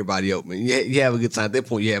invite everybody up, man. You have a good time. At that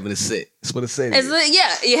point, you're having a set. That's what a set is.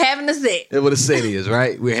 You're having a set. That's what a set is,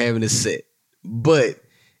 right? We're having a set. But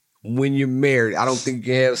when you're married, I don't think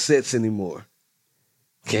you can have sets anymore.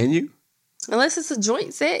 Can you? Unless it's a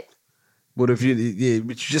joint set. But if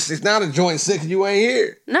it's not a joint set 'cause you ain't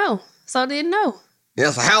here. No. So then no.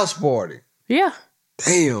 That's a house party. Yeah.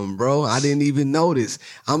 Damn, bro. I didn't even notice.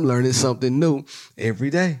 I'm learning something new every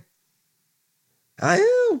day. I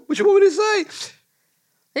am. What you want me to say?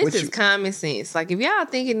 This is common sense. Like, if y'all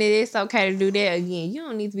thinking that it's okay to do that again, you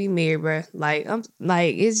don't need to be married, bro. Like,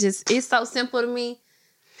 it's so simple to me.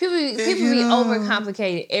 People be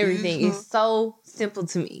overcomplicated everything. It's so simple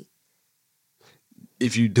to me.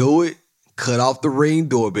 If you do it, cut off the Ring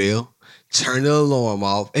doorbell, turn the alarm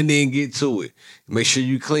off, and then get to it. Make sure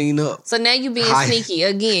you clean up. So now you being sneaky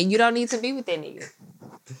again. You don't need to be with that nigga.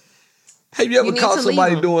 Have you ever You need caught to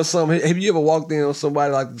somebody leave 'em. doing something? Have you ever walked in on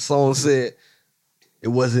somebody like the song said, it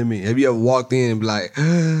wasn't me? Have you ever walked in and be like,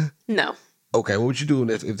 No. okay, what would you do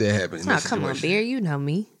if that happened? in Oh, that come on, situation? Bear. You know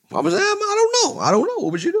me. I was like, I don't know.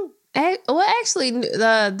 What would you do? Well, actually,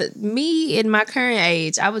 me in my current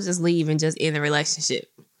age, I would just leave and just end the relationship.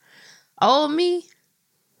 Old me,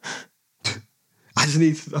 I just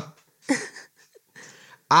need to know.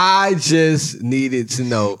 I just needed to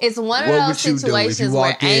know. it's one of what those would you do if you situations where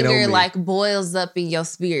walked in on anger me? like boils up in your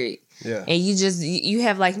spirit, Yeah. and you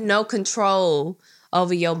have like no control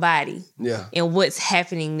over your body Yeah. and what's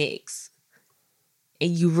happening next,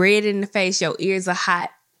 and you red in the face, your ears are hot.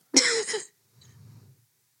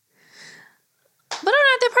 But I'm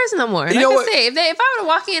not that person no more. Like know I what? said, if I were to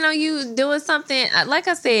walk in on you doing something, like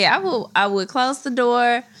I said, I would close the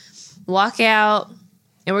door, walk out,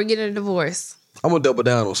 and we're getting a divorce. I'm going to double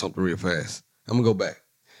down on something real fast. I'm going to go back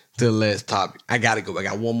to the last topic. I got to go. I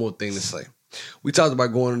got one more thing to say. We talked about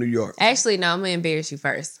going to New York. Actually, no, I'm gonna embarrass you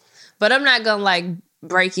first, but I'm not gonna like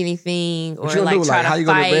break anything or What you gonna like do? try Like, how to you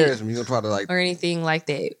gonna fight embarrass me? You gonna try to like? or anything like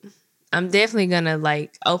that. I'm definitely gonna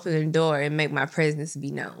like open the door and make my presence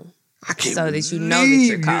be known. I can't so that you know that believe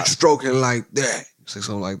you're you caught. stroking like that. Say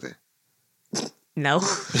something like that. No,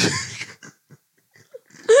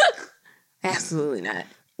 absolutely not.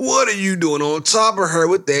 What are you doing on top of her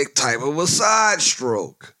with that type of a side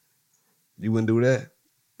stroke? You wouldn't do that?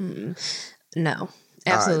 No, All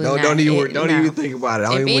absolutely right, not. don't even No. even think about it. I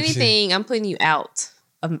don't If even want you- anything, I'm putting you out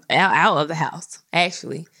of the house.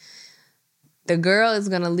 Actually, the girl is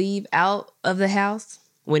gonna leave out of the house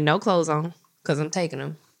with no clothes on because I'm taking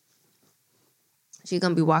them. She's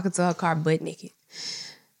gonna be walking to her car butt naked,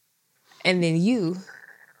 and then you.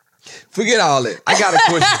 Forget all that. I got a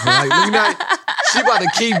question. Like, look at she about to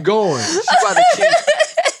keep going. She about to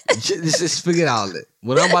keep. Just forget all that.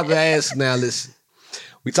 What I'm about to ask now, listen.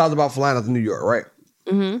 We talked about flying out to New York, right?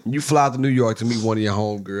 Mm-hmm. You fly out to New York to meet one of your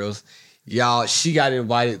homegirls. Y'all, she got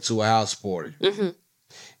invited to a house party. Mm-hmm.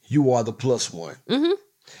 You are the plus one. Mm-hmm.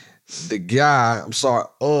 The guy,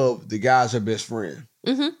 of the guy's her best friend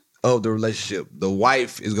of the relationship. The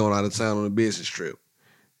wife is going out of town on a business trip.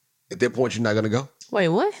 At that point, you're not gonna go. Wait,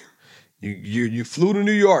 what? You flew to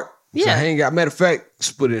New York. Yeah. So hang out. Matter of fact,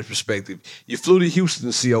 let's put it in perspective. You flew to Houston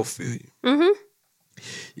to see Ophelia. Mm-hmm.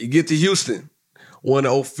 You get to Houston. One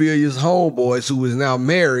of Ophelia's homeboys, who is now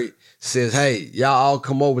married, says, hey, y'all all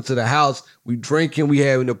come over to the house. We drinking. We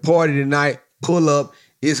having a party tonight. Pull up.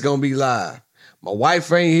 It's going to be live. My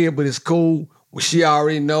wife ain't here, but it's cool. Well, she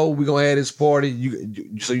already know we gonna have this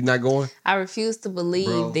party. So you're not going? I refuse to believe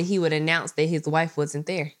Bro. that he would announce that his wife wasn't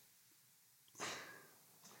there.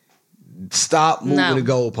 Stop moving No. the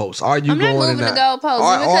goalposts. Are you I'm going not moving the or not?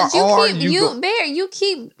 goalposts because Or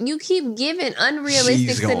you keep giving unrealistic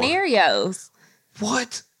She's going. scenarios.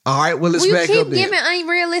 What? All right, well, let's Well, you back keep up then. giving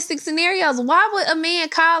unrealistic scenarios. Why would a man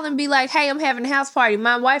call and be like, "Hey, I'm having a house party.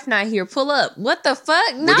 My wife not here. Pull up." What the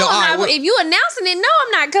fuck? No, Well, all right, I'm not. well- If you announcing it, no,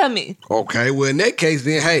 I'm not coming. Okay, well, in that case,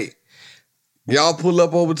 then, hey, y'all pull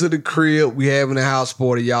up over to the crib. We having a house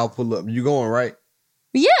party. Y'all pull up. You going, right?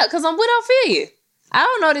 Yeah, because I'm with Ophelia. I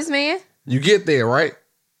don't know this man. You get there, right?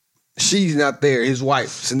 She's not there. His wife,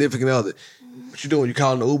 significant other. What you doing? You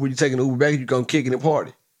calling the Uber? You taking the Uber back? You gonna kick in the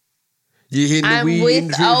party? You hitting the I'm weed? hitting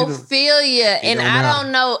with the drugs, hitting Ophelia, and don't I matter.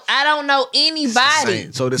 don't know. I don't know the- anybody.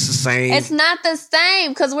 Same. So this is the same. It's not the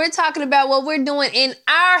same because we're talking about what we're doing in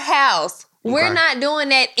our house. We're Okay. not doing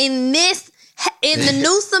that in the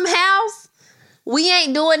Newsom house. We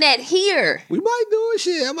ain't doing that here. We might do it.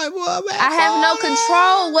 Shit, I might. I have no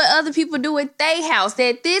control what other people do at their house.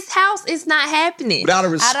 At this house, it's not happening. Without a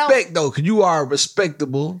I don't- respect, though, because you are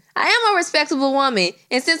respectable. I am a respectable woman,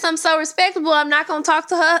 and since I'm so respectable, I'm not gonna talk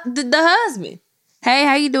to the husband. Hey,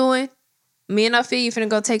 how you doing? Me and Ophelia finna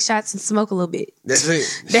go take shots and smoke a little bit. That's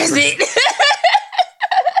it. That's it.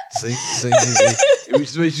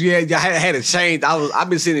 I had to change. I've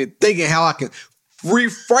been sitting there thinking how I can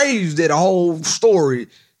rephrase that whole story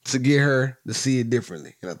to get her to see it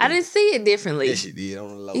differently. And I didn't see it differently. Yes, she did on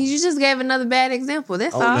the low. You just gave another bad example.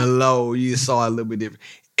 That's On the all. low, you saw it a little bit different.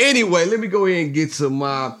 Anyway, let me go ahead and get to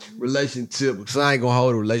my relationship because I ain't gonna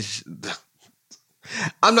hold a relationship.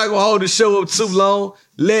 I'm not gonna hold the show up too long.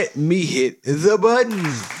 Let me hit the button.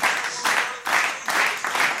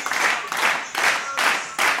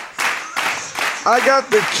 I got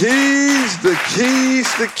the keys.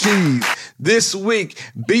 This week,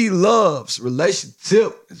 B Love's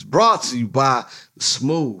relationship is brought to you by the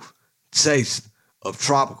smooth taste of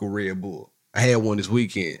tropical Red Bull. I had one this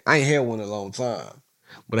weekend. I ain't had one in a long time,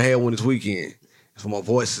 but I had one this weekend. So my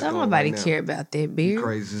voice is Don't going nobody right now. care about that beer.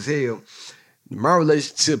 Crazy as hell. My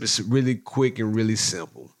relationship is really quick and really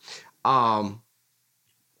simple.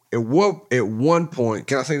 At one point,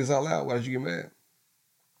 can I say this out loud? Why did you get mad?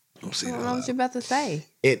 Don't say I that don't out know loud. what you're about to say.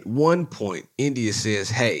 At one point, India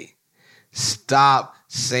says, "Hey, stop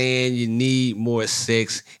saying you need more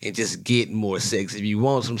sex and just get more sex. If you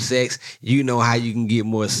want some sex, you know how you can get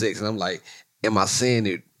more sex." And I'm like, am I saying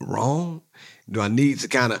it wrong? Do I need to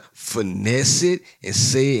kind of finesse it and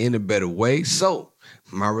say it in a better way? So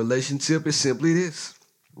my relationship is simply this,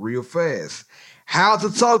 real fast. How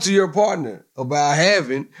to talk to your partner about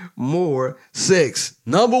having more sex.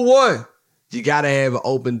 Number one, you got to have an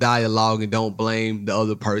open dialogue and don't blame the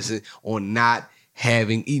other person on not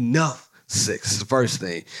having enough sex. It's the first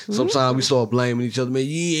thing. Sometimes we start blaming each other. Man,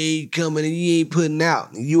 you ain't coming and you ain't putting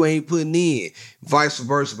out. And you ain't putting in. Vice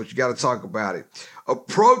versa, but you got to talk about it.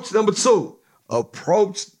 Approach number two.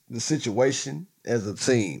 Approach the situation as a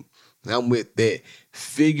team. I'm with that.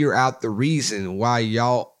 Figure out the reason why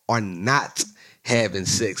y'all are not having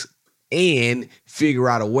sex and figure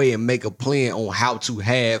out a way and make a plan on how to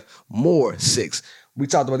have more sex. We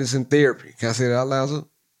talked about this in therapy. Can I say that out loud, sir?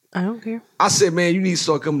 I don't care. I said, man, you need to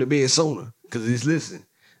start coming to bed sooner. Because listen,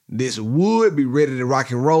 this would be ready to rock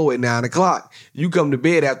and roll at 9 o'clock. You come to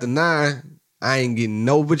bed after 9, I ain't getting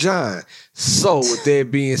no vagina. So with that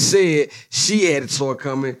being said, she had to start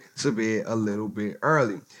coming to bed a little bit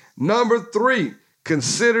early. Number 3,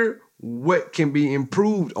 consider what can be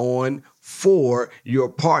improved on for your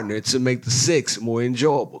partner to make the sex more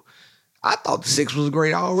enjoyable. I thought the sex was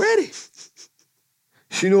great already.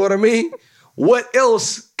 You know what I mean? What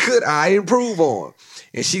else could I improve on?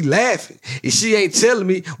 And she laughing. And she ain't telling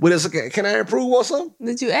me what else. Can I improve on something?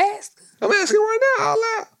 Did you ask? I'm asking right now out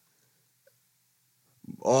loud.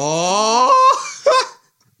 Oh.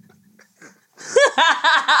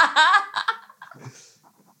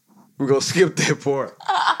 We're going to skip that part.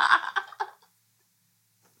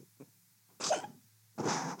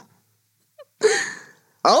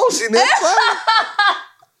 I don't see that.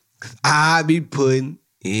 I be putting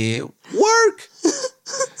in work.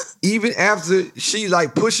 Even after she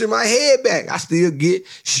like pushing my head back, I still get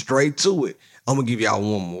straight to it. I'm gonna give y'all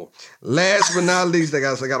one more. Last but not least, I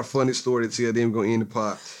got a funny story to tell. Then we're gonna end the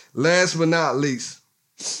pod. Last but not least,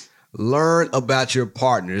 learn about your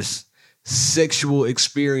partner's sexual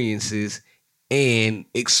experiences and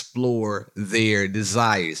explore their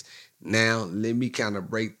desires. Now, let me kind of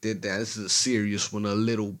break that down. This is a serious one a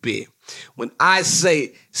little bit. When I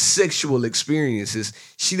say sexual experiences,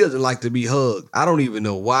 she doesn't like to be hugged. I don't even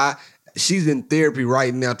know why. she's in therapy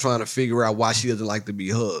right now trying to figure out why she doesn't like to be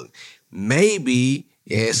hugged. Maybe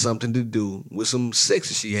it had something to do with some sex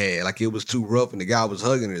that she had. Like it was too rough and the guy was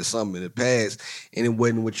hugging her or something in the past and it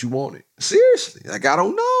wasn't what you wanted. Seriously. Like, I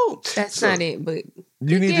don't know. That's not it, but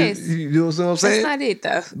you need yes. to, you know what I'm saying? That's not it,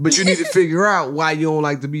 though. But you need to figure out why you don't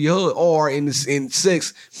like to be hugged, or in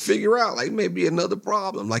sex, figure out like maybe another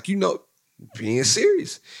problem. Like, you know, being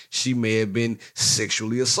serious, she may have been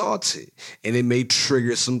sexually assaulted, and it may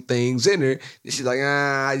trigger some things in her. And she's like,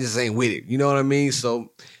 I just ain't with it. You know what I mean?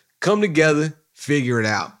 So come together, figure it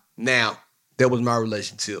out. Now, that was my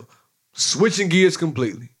relationship. Switching gears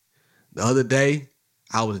completely. The other day,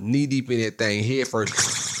 I was knee deep in that thing head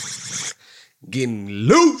first, getting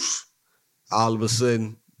loose. All of a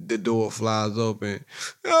sudden, the door flies open.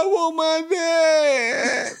 I want my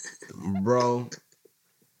dad, bro.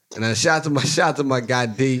 And I shout to my guy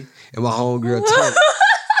D and my homegirl Tony.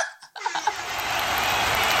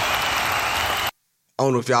 I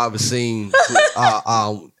don't know if y'all ever seen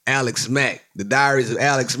Alex Mack, The Diaries of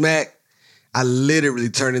Alex Mack. I literally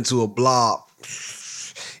turned into a blob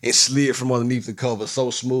and slid from underneath the cover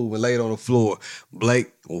so smooth and laid on the floor.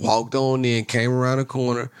 Blake walked on in, came around the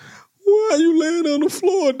corner. Why are you laying on the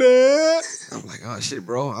floor, Dad? I'm like, oh, shit,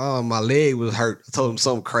 bro. Oh, my leg was hurt. I told him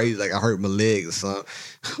something crazy, like I hurt my leg or something.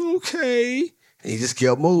 Okay. And he just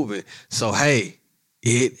kept moving. So, hey,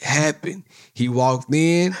 it happened. He walked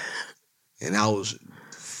in, and I was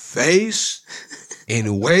face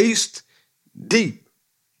and waist deep.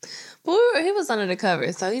 But he was under the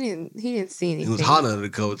cover, so he didn't see anything. It was hot under the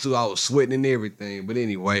cover, too. I was sweating and everything. But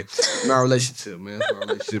anyway, my relationship, man. My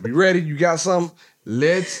relationship. You ready? You got something?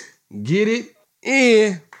 Let's get it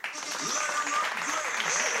in.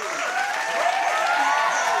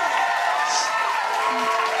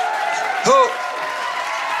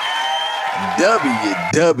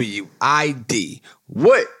 WWID.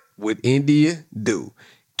 What would India do?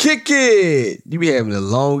 Kick it. You be having the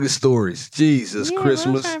longest stories. Jesus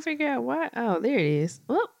Christmas. I'm trying to figure out why. Oh, there it is.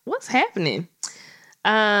 Well, what's happening?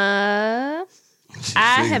 I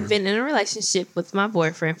have been in a relationship with my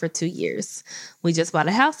boyfriend for 2 years. We just bought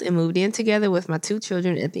a house and moved in together with my 2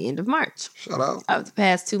 children at the end of March. Shout out. Over the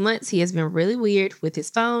past 2 months, he has been really weird with his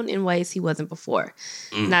phone in ways he wasn't before.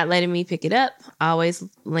 Not letting me pick it up, always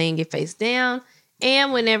laying it face down.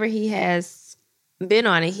 And whenever he has been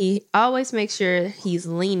on it, he always makes sure he's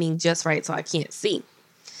leaning just right so I can't see.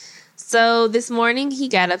 So this morning he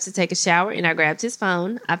got up to take a shower and I grabbed his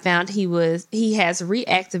phone. I found he has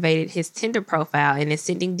reactivated his Tinder profile and is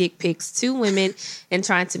sending dick pics to women and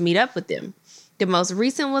trying to meet up with them. The most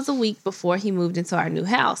recent was a week before he moved into our new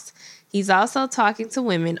house. He's also talking to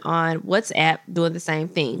women on WhatsApp doing the same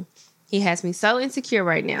thing. He has me so insecure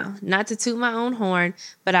right now. Not to toot my own horn,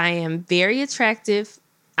 but I am a very attractive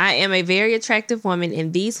woman,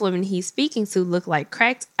 and these women he's speaking to look like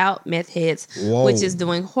cracked out meth heads, which is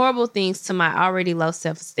doing horrible things to my already low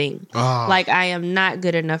self-esteem. Like I am not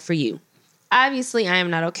good enough for you. Obviously, I am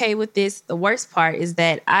not okay with this. The worst part is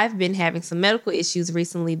that I've been having some medical issues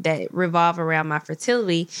recently that revolve around my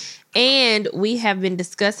fertility, and we have been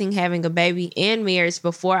discussing having a baby and marriage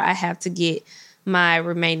before I have to get my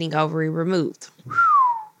remaining ovary removed.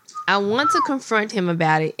 I want to confront him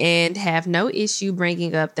about it and have no issue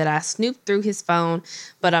bringing up that I snooped through his phone,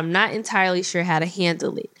 but I'm not entirely sure how to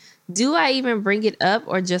handle it. Do I even bring it up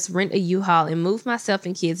or just rent a U-Haul and move myself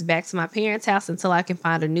and kids back to my parents' house until I can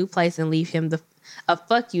find a new place and leave him a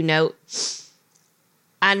fuck you note?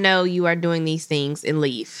 I know you are doing these things, and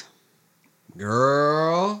leave.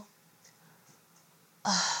 Girl.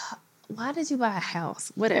 Why did you buy a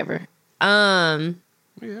house? Whatever. I'd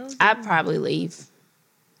probably leave.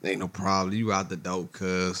 Ain't no problem. You out the door,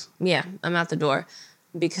 cuz. Yeah, I'm out the door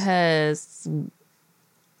because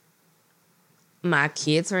my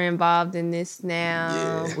kids are involved in this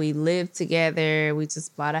now. Yeah. We live together. We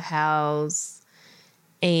just bought a house.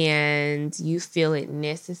 And you feel it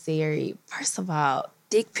necessary. First of all,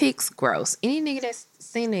 dick pics, gross. Any nigga that's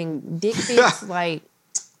sending dick pics, like,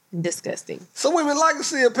 disgusting. Some women like to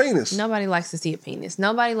see a penis. Nobody likes to see a penis.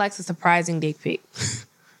 Nobody likes a surprising dick pic.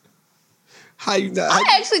 How you not? I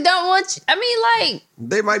actually don't want you. I mean, like,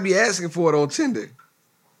 they might be asking for it on Tinder.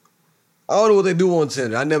 I don't know what they do on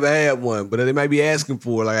Tinder. I never had one, but they might be asking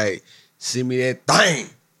for it. Like, hey, send me that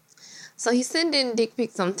thing. So he's sending dick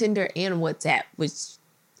pics on Tinder and WhatsApp, which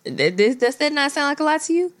does that not sound like a lot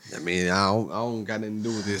to you? I mean, I don't got nothing to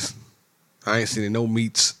do with this. I ain't sending no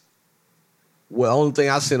meats. Well, the only thing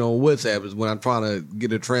I send on WhatsApp is when I'm trying to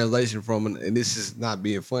get a translation from, and this is not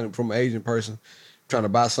being funny, from an Asian person trying to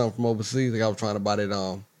buy something from overseas. Like I was trying to buy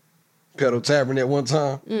that Pedal Tavern at one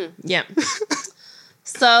time. Yeah.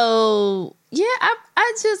 So yeah,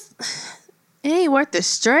 I just it ain't worth the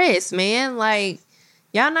stress, man. Like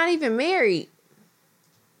y'all not even married.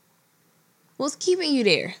 What's keeping you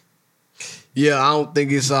there? Yeah, I don't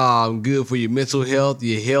think it's good for your mental health,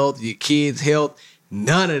 your kids' health,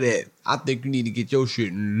 none of that. I think you need to get your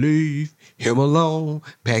shit and leave him alone.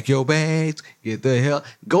 Pack your bags, get the hell,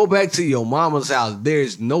 go back to your mama's house.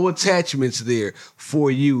 There's no attachments there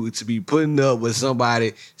for you to be putting up with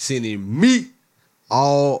somebody sending meat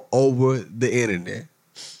all over the internet.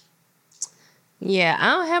 Yeah,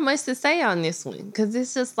 I don't have much to say on this one because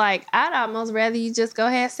it's just like I'd almost rather you just go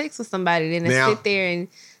have sex with somebody than to Now- sit there and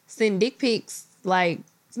send dick pics. Like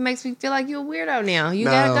it makes me feel like you're a weirdo now. You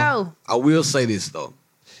Now, gotta go. I will say this though.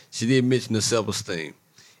 She did mention the self-esteem.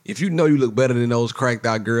 If you know you look better than those cracked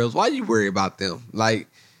out girls, why you worry about them? Like,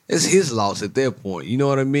 it's his loss at that point. You know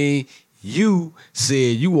what I mean? You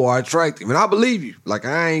said you are attractive, and I believe you. Like,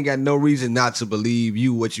 I ain't got no reason not to believe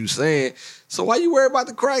you, what you saying. So why you worry about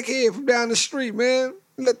the crackhead from down the street, man?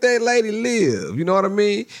 Let that lady live. You know what I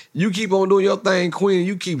mean? You keep on doing your thing, queen.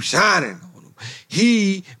 You keep shining on him.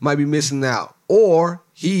 He might be missing out, or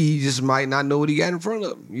he just might not know what he got in front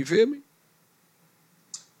of him. You feel me?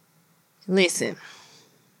 Listen,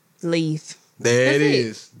 leave. There That's it it.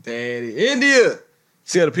 is. There it is. India.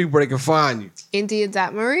 Tell the people where they can find you.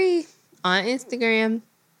 India.Marie on Instagram.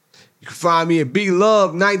 You can find me at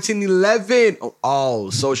BLove1911 on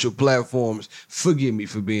all social platforms. Forgive me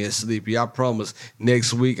for being sleepy. I promise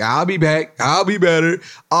next week I'll be back. I'll be better.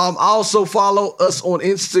 Also follow us on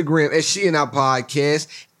Instagram at She and I Podcast.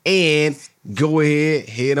 And go ahead,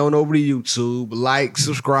 head on over to YouTube. Like,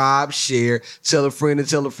 subscribe, share. Tell a friend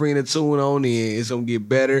to tune on in. It's going to get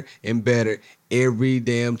better and better every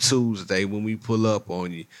damn Tuesday when we pull up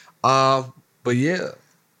on you. But yeah.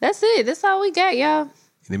 That's it. That's all we got, y'all.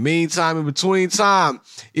 In the meantime, in between time,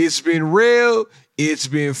 it's been real. It's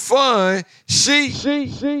been fun.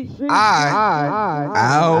 I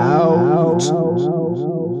out.